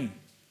warning.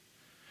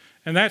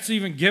 And that's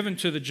even given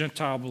to the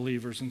Gentile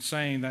believers in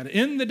saying that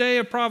in the day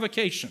of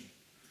provocation,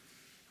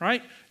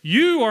 right,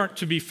 you aren't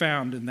to be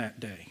found in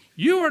that day.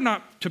 You are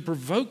not to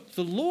provoke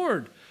the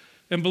Lord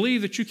and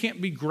believe that you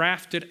can't be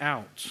grafted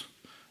out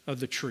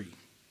of the tree,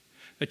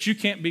 that you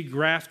can't be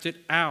grafted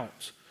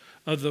out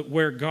of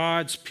where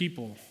God's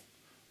people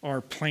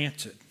are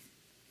planted.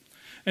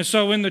 And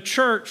so in the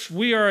church,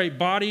 we are a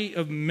body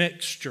of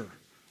mixture.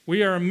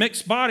 We are a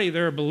mixed body.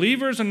 There are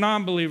believers and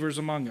non-believers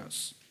among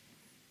us.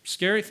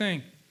 Scary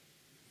thing.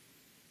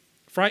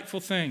 Frightful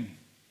thing.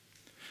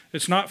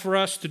 It's not for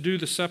us to do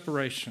the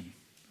separation.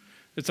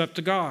 It's up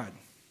to God.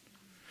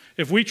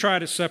 If we try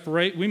to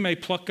separate, we may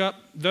pluck up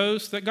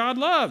those that God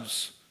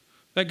loves,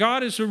 that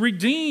God is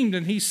redeemed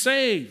and He's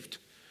saved,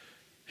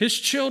 His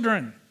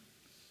children.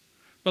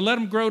 But let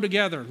them grow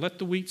together. Let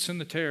the wheats and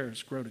the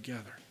tares grow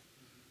together.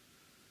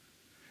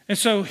 And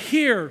so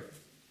here,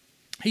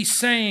 he's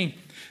saying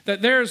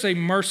that there is a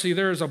mercy,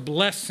 there is a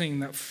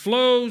blessing that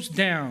flows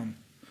down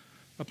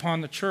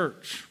upon the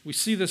church. We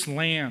see this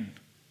land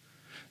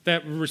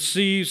that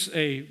receives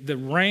the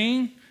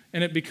rain,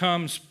 and it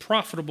becomes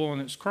profitable in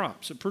its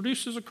crops. It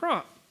produces a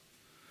crop.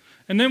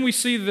 And then we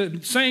see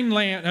the same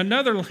land,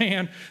 another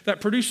land that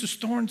produces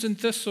thorns and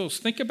thistles.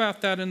 Think about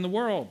that in the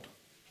world.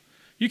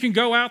 You can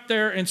go out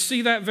there and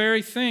see that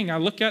very thing. I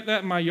look at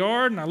that in my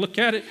yard, and I look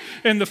at it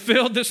in the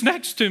field that's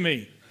next to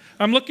me.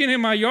 I'm looking in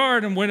my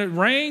yard, and when it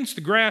rains, the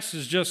grass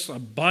is just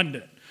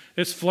abundant.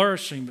 It's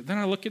flourishing. But then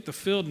I look at the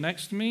field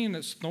next to me, and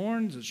it's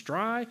thorns, it's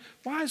dry.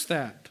 Why is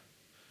that?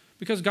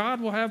 Because God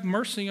will have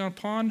mercy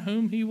upon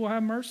whom He will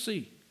have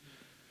mercy.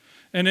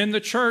 And in the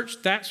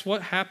church, that's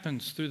what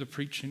happens through the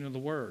preaching of the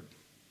Word.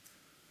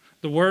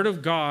 The Word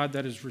of God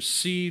that is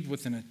received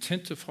with an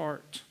attentive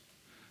heart,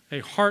 a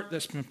heart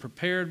that's been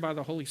prepared by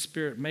the Holy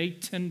Spirit,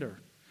 made tender.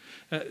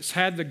 It's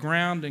had the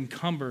ground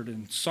encumbered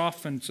and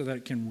softened so that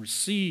it can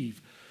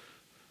receive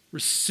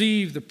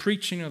the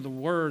preaching of the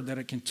Word, that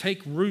it can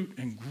take root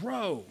and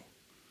grow.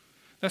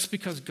 That's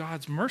because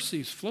God's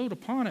mercies flowed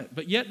upon it.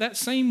 But yet that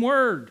same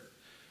Word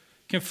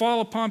can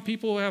fall upon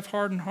people who have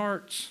hardened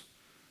hearts,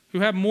 who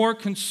have more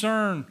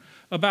concern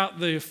about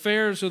the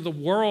affairs of the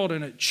world,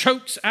 and it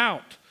chokes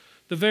out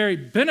the very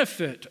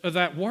benefit of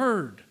that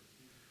Word.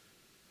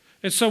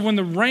 And so when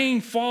the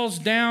rain falls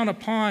down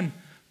upon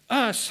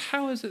us,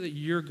 how is it that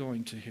you're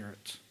going to hear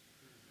it?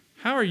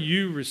 How are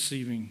you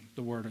receiving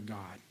the Word of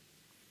God?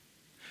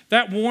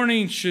 That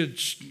warning should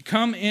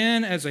come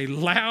in as a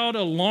loud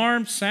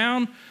alarm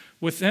sound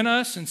within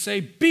us and say,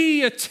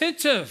 be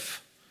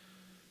attentive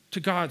to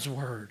God's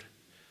Word.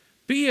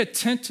 Be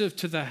attentive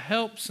to the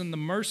helps and the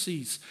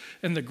mercies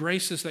and the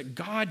graces that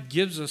God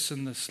gives us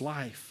in this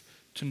life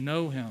to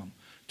know Him,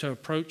 to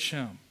approach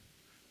Him.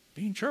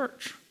 Be in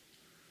church.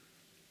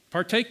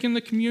 Partake in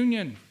the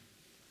communion.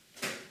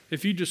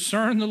 If you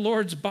discern the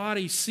Lord's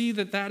body, see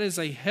that that is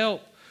a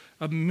help,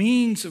 a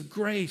means of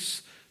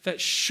grace that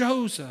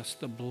shows us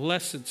the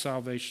blessed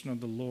salvation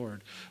of the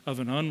Lord, of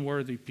an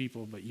unworthy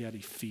people, but yet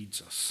He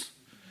feeds us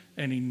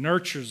and He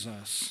nurtures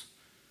us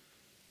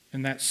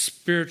in that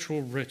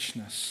spiritual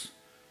richness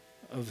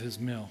of His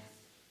meal.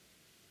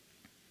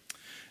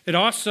 It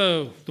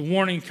also, the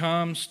warning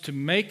comes to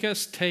make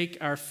us take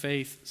our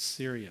faith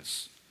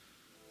serious.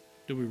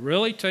 Do we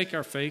really take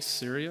our faith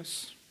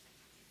serious?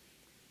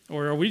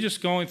 Or are we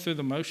just going through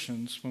the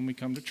motions when we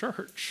come to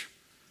church?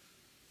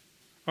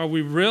 Are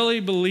we really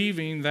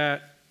believing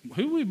that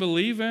who we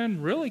believe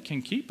in really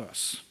can keep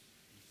us?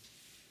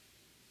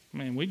 I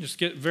mean, we just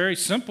get very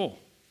simple.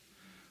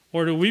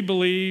 Or do we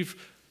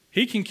believe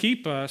He can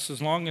keep us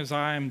as long as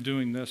I am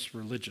doing this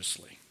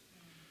religiously?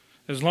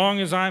 As long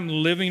as I'm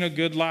living a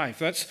good life.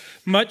 That's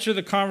much of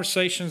the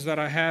conversations that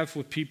I have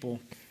with people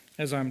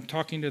as I'm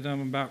talking to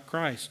them about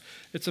Christ.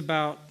 It's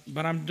about,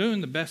 but I'm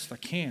doing the best I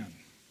can.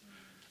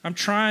 I'm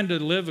trying to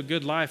live a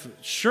good life.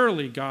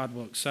 Surely God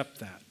will accept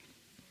that.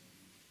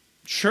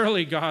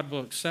 Surely God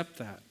will accept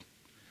that.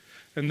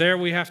 And there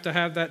we have to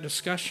have that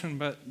discussion,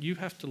 but you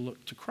have to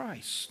look to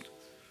Christ.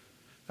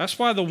 That's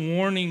why the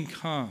warning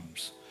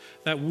comes,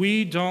 that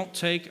we don't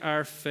take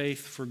our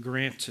faith for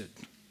granted.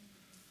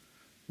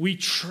 We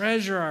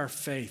treasure our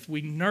faith.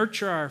 We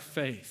nurture our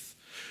faith.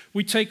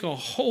 We take a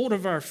hold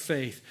of our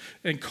faith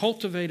and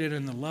cultivate it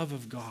in the love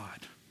of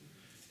God.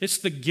 It's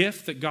the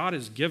gift that God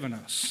has given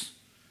us.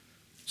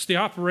 It's the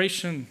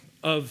operation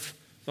of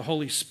the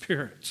Holy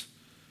Spirit.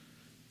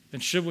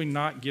 And should we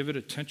not give it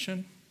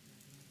attention?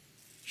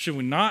 Should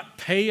we not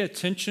pay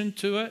attention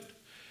to it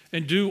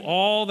and do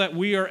all that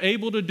we are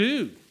able to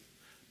do?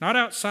 Not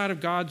outside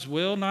of God's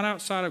will, not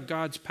outside of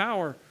God's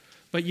power,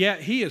 But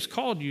yet he has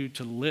called you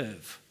to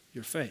live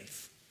your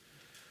faith.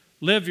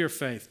 Live your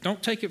faith.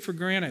 Don't take it for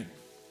granted.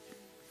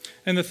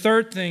 And the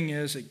third thing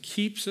is it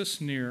keeps us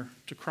near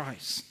to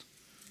Christ.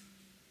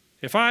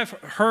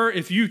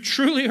 If you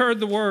truly heard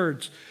the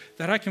words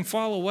that I can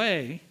fall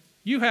away,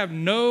 you have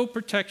no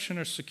protection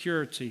or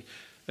security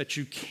that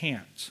you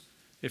can't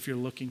if you're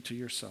looking to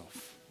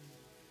yourself.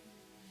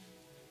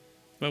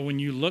 But when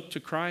you look to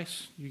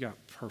Christ, you got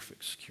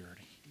perfect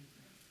security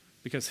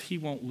because he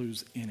won't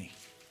lose any.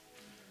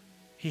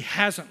 He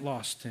hasn't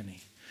lost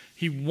any.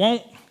 He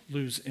won't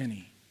lose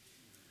any.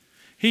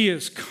 He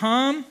has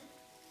come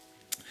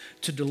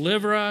to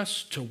deliver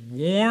us, to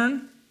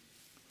warn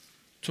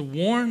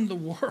the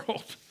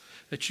world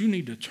that you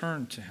need to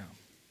turn to him.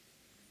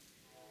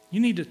 You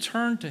need to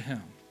turn to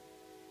him.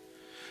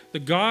 The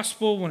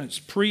gospel, when it's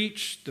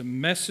preached, the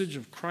message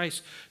of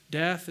Christ's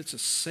death, it's a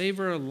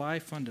savor of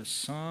life unto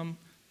some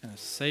and a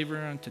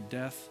savor of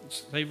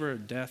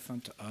death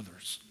unto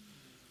others.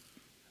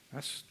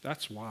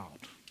 That's wild.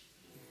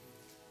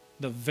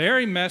 The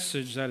very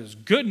message that is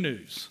good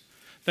news,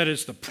 that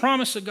is the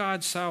promise of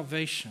God's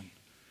salvation,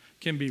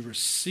 can be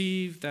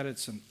received that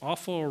it's an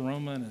awful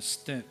aroma and a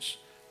stench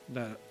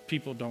that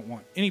people don't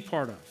want any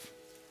part of.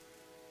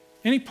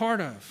 Any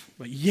part of.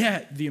 But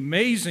yet, the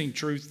amazing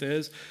truth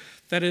is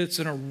that it's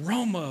an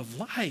aroma of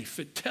life.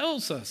 It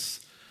tells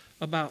us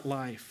about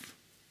life.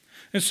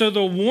 And so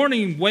the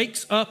warning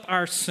wakes up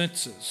our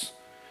senses.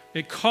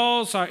 It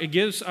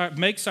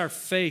makes our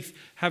faith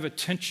have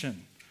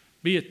attention,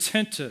 be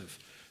attentive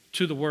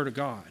to the Word of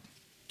God,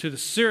 to the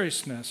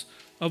seriousness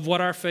of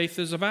what our faith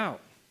is about.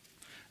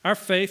 Our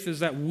faith is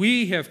that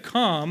we have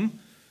come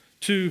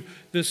to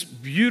this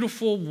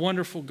beautiful,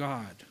 wonderful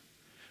God.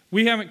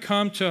 We haven't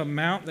come to a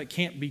mount that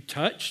can't be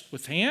touched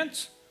with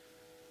hands,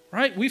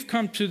 right? We've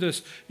come to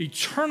this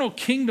eternal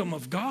kingdom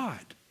of God.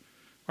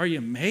 Are you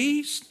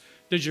amazed?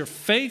 Does your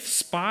faith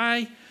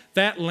spy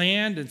that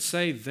land and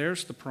say,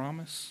 there's the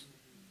promise?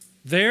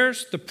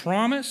 There's the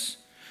promise?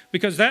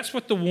 Because that's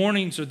what the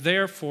warnings are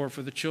there for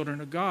the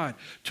children of God.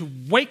 To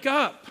wake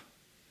up.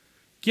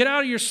 Get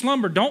out of your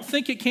slumber. Don't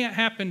think it can't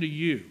happen to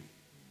you.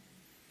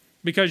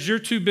 Because you're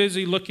too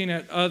busy looking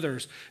at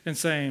others and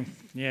saying,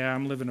 yeah,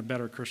 I'm living a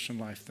better Christian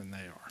life than they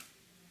are.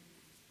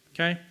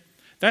 Okay?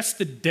 That's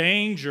the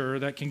danger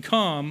that can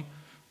come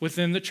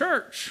within the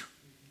church.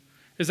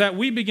 Is that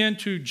we begin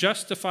to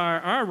justify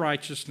our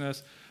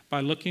righteousness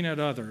by looking at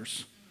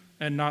others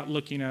and not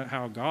looking at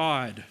how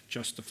God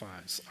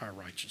justifies our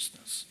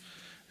righteousness.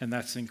 And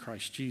that's in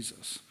Christ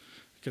Jesus.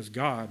 Because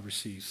God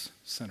receives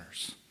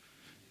sinners.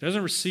 He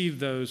doesn't receive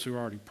those who are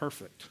already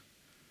perfect.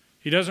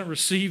 He doesn't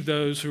receive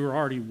those who are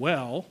already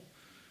well.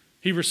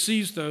 He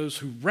receives those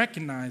who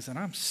recognize that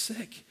I'm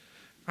sick.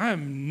 I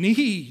am in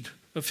need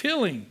of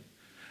healing.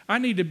 I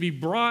need to be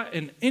brought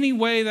in any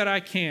way that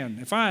I can.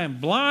 If I am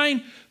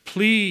blind,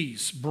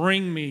 please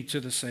bring me to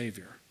the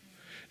Savior.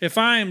 If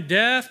I am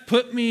deaf,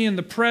 put me in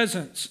the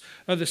presence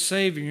of the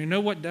Savior. You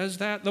know what does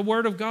that? The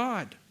Word of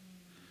God.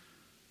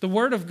 The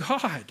Word of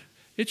God.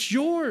 It's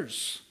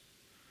yours.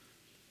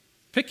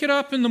 Pick it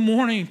up in the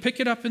morning.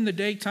 Pick it up in the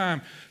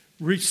daytime.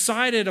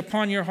 Recite it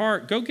upon your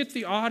heart. Go get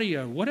the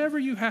audio. Whatever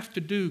you have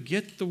to do,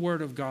 get the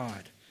Word of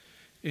God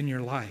in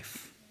your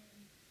life.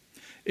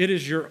 It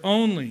is your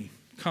only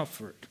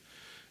comfort,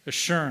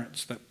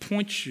 assurance that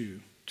points you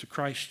to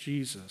Christ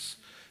Jesus,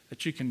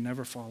 that you can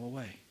never fall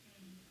away.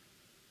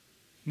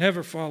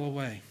 Never fall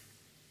away.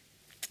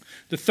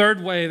 The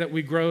third way that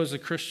we grow as a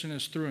Christian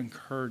is through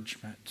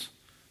encouragement.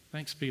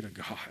 Thanks be to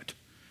God.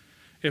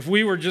 If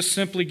we were just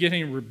simply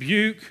getting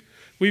rebuke,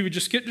 we would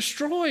just get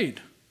destroyed.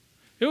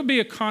 It would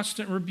be a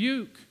constant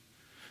rebuke.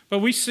 But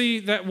we see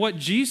that what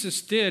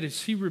Jesus did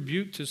is he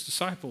rebuked his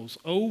disciples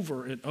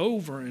over and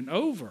over and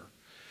over.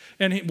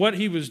 And what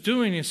he was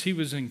doing is he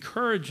was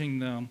encouraging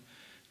them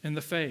in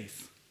the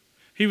faith.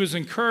 He was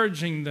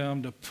encouraging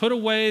them to put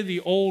away the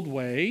old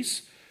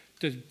ways,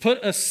 to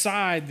put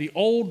aside the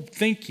old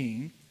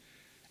thinking,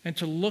 and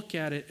to look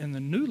at it in the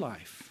new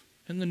life,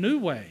 in the new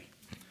way.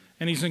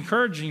 And he's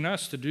encouraging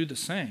us to do the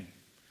same.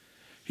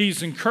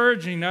 He's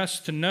encouraging us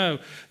to know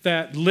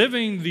that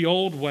living the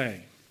old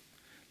way,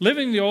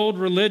 living the old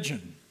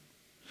religion.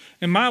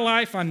 In my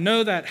life, I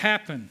know that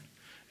happened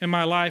in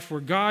my life where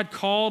God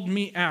called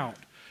me out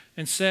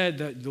and said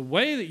that the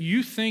way that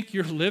you think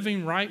you're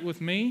living right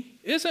with me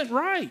isn't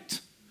right.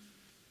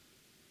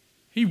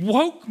 He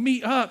woke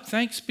me up,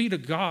 thanks be to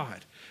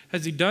God.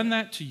 Has he done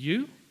that to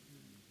you?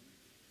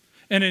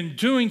 And in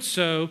doing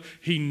so,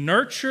 he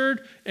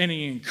nurtured and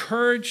he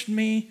encouraged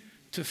me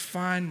to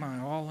find my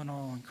all in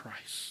all in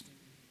Christ.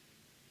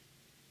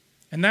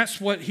 And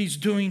that's what he's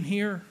doing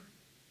here.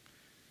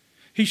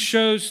 He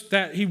shows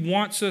that he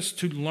wants us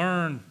to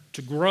learn,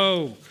 to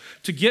grow,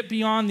 to get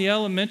beyond the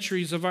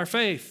elementaries of our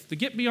faith, to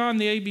get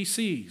beyond the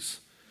ABCs.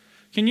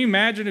 Can you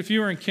imagine if you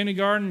were in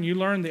kindergarten and you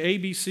learned the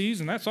ABCs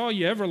and that's all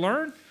you ever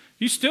learned?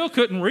 You still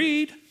couldn't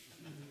read,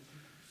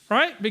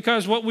 right?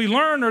 Because what we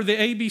learn are the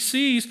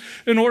ABCs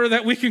in order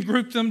that we can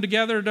group them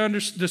together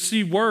to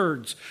see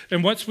words.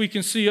 And once we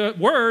can see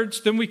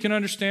words, then we can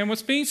understand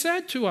what's being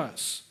said to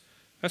us.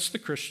 That's the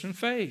Christian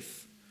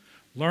faith.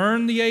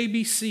 Learn the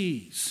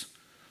ABCs.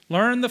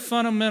 Learn the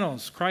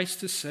fundamentals.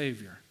 Christ is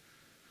Savior.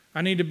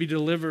 I need to be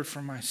delivered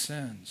from my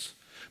sins.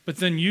 But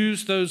then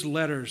use those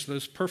letters,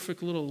 those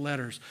perfect little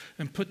letters,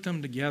 and put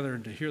them together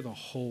and to hear the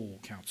whole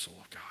counsel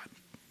of God,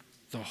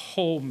 the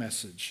whole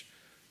message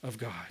of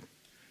God.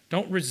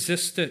 Don't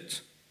resist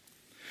it.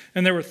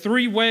 And there were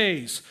 3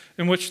 ways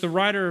in which the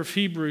writer of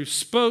Hebrews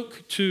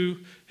spoke to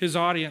his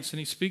audience, and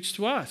he speaks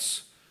to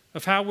us,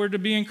 of how we're to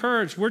be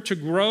encouraged. We're to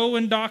grow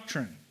in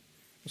doctrine.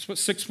 That's what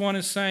 6:1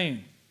 is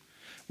saying.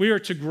 We are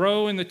to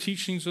grow in the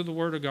teachings of the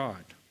Word of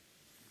God.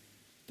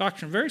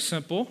 Doctrine, very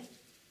simple.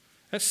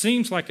 That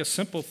seems like a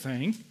simple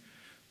thing,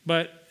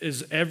 but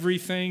is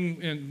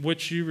everything in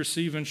which you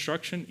receive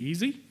instruction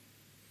easy?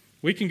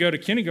 We can go to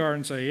kindergarten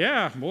and say,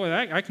 yeah, boy,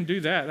 I can do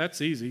that.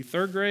 That's easy.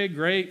 3rd grade,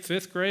 great.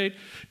 5th grade.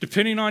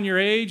 Depending on your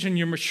age and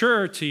your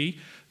maturity,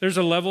 there's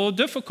a level of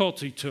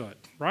difficulty to it,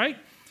 right?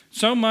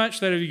 So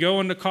much that if you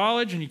go into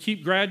college and you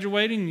keep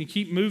graduating and you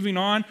keep moving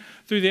on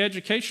through the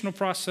educational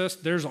process,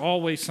 there's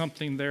always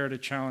something there to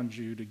challenge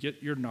you to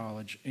get your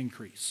knowledge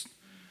increased.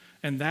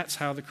 And that's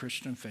how the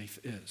Christian faith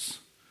is.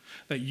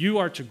 That you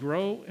are to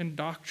grow in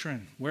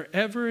doctrine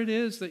wherever it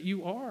is that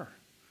you are.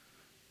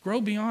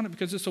 Grow beyond it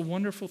because it's a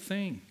wonderful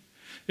thing.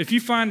 If you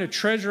find a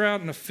treasure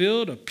out in the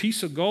field, a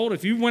piece of gold,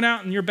 if you went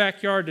out in your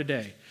backyard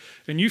today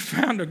and you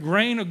found a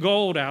grain of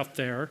gold out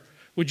there,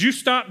 would you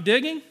stop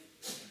digging?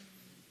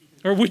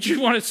 Or would you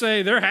want to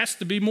say, there has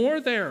to be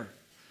more there?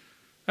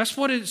 That's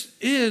what it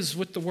is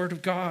with the Word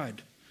of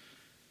God.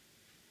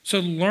 So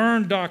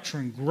learn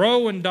doctrine,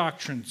 grow in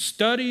doctrine,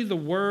 study the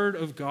Word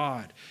of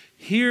God,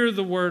 hear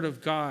the Word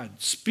of God,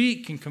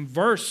 speak and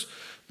converse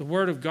the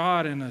Word of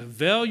God, and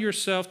avail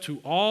yourself to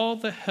all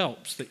the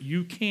helps that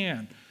you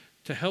can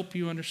to help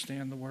you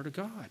understand the Word of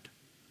God.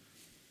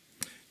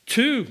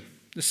 2,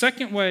 the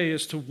second way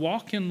is to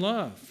walk in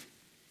love.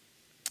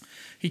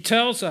 He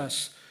tells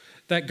us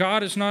that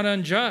God is not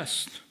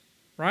unjust,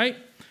 right?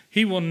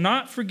 He will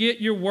not forget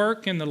your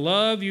work and the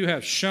love you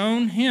have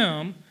shown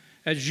him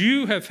as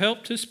you have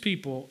helped his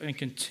people and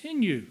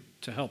continue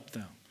to help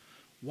them.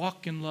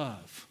 Walk in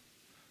love.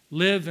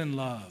 Live in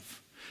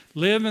love.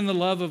 Live in the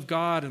love of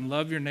God and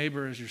love your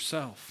neighbor as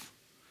yourself.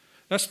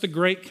 That's the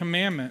great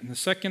commandment. And the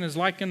second is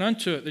likened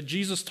unto it that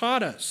Jesus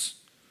taught us.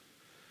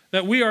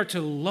 That we are to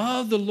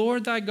love the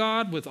Lord thy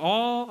God with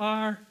all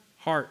our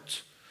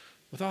heart,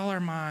 with all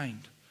our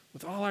mind,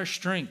 with all our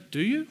strength.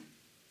 Do you?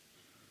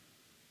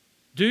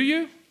 Do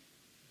you?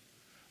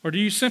 Or do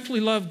you simply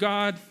love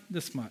God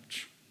this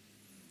much?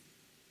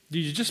 Do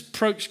you just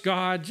approach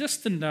God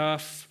just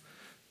enough?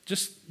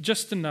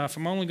 Just enough.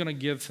 I'm only going to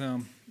give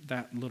him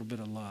that little bit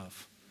of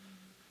love.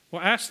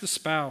 Well, ask the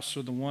spouse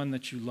or the one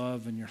that you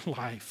love in your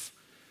life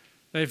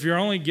that if you're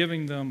only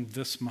giving them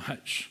this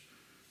much,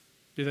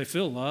 do they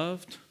feel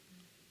loved?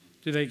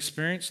 Do they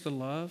experience the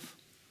love?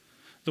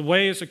 The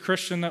way as a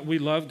Christian that we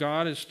love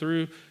God is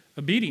through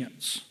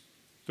obedience,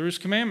 through his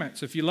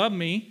commandments. If you love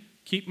me,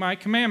 keep my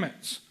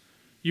commandments.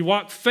 You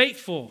walk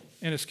faithful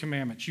in his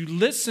commandments. You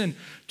listen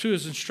to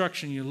his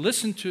instruction. You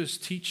listen to his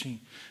teaching.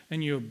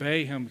 And you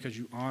obey him because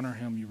you honor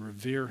him. You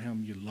revere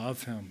him. You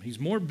love him. He's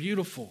more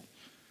beautiful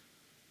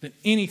than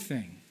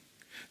anything.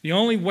 The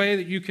only way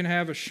that you can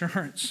have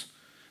assurance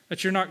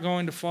that you're not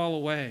going to fall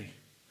away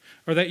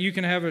or that you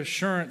can have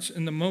assurance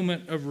in the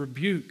moment of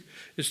rebuke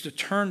is to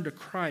turn to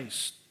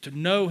Christ, to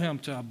know him,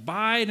 to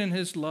abide in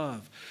his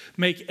love.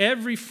 Make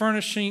every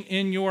furnishing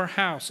in your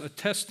house a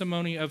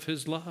testimony of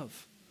his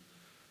love.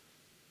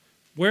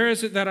 Where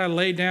is it that I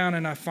lay down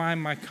and I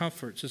find my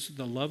comforts? Is it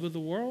the love of the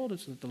world?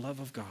 Is it the love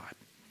of God?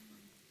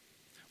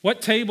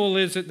 What table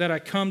is it that I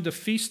come to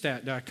feast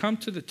at? Do I come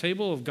to the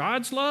table of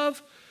God's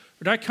love?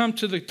 Or do I come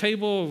to the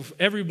table of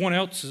everyone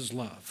else's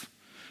love?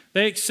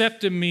 They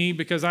accepted me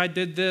because I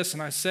did this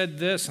and I said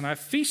this and I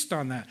feast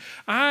on that.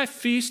 I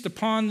feast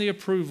upon the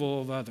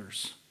approval of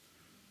others.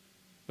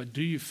 But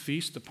do you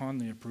feast upon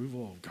the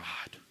approval of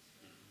God?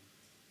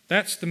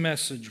 That's the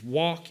message.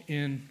 Walk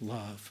in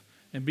love.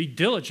 And be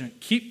diligent.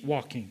 Keep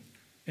walking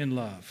in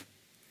love.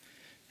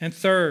 And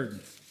third,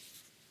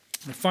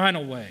 the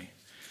final way,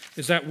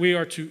 is that we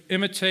are to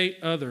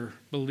imitate other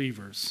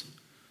believers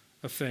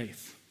of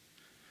faith.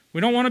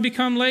 We don't want to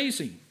become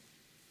lazy,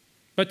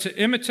 but to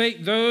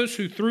imitate those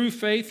who through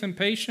faith and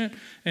patience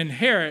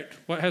inherit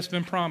what has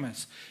been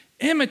promised.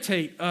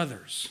 Imitate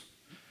others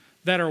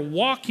that are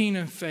walking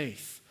in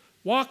faith,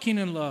 walking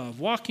in love,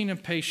 walking in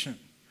patience.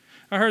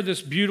 I heard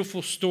this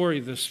beautiful story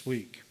this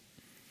week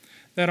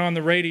that on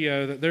the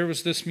radio that there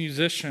was this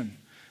musician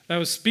that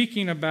was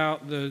speaking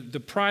about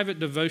the private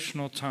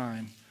devotional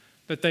time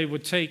that they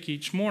would take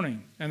each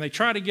morning. And they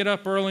try to get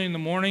up early in the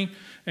morning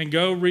and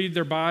go read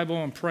their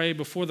Bible and pray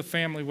before the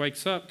family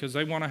wakes up because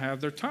they want to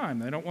have their time.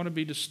 They don't want to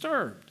be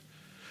disturbed.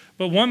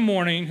 But one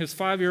morning, his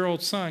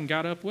 5-year-old son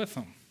got up with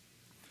him.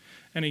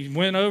 And he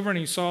went over and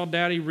he saw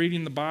Daddy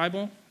reading the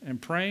Bible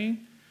and praying.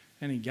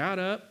 And he got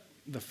up.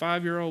 The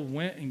 5-year-old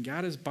went and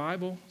got his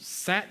Bible,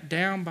 sat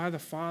down by the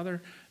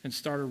father, and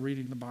started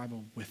reading the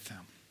Bible with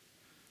them.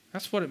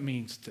 That's what it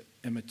means to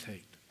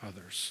imitate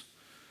others.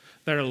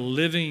 that are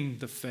living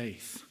the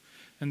faith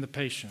and the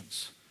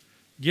patience.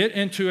 Get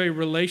into a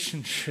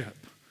relationship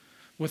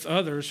with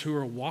others who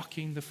are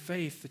walking the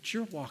faith that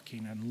you're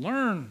walking, and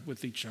learn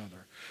with each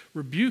other.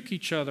 Rebuke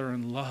each other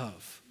in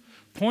love.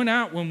 Point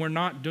out when we're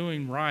not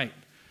doing right,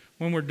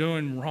 when we're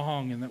doing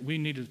wrong, and that we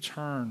need to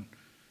turn,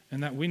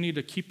 and that we need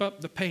to keep up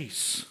the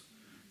pace.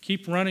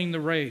 Keep running the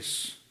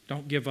race.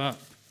 Don't give up.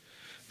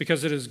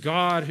 Because it is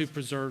God who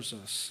preserves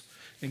us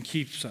and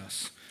keeps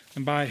us.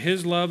 And by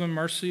his love and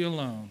mercy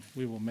alone,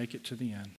 we will make it to the end.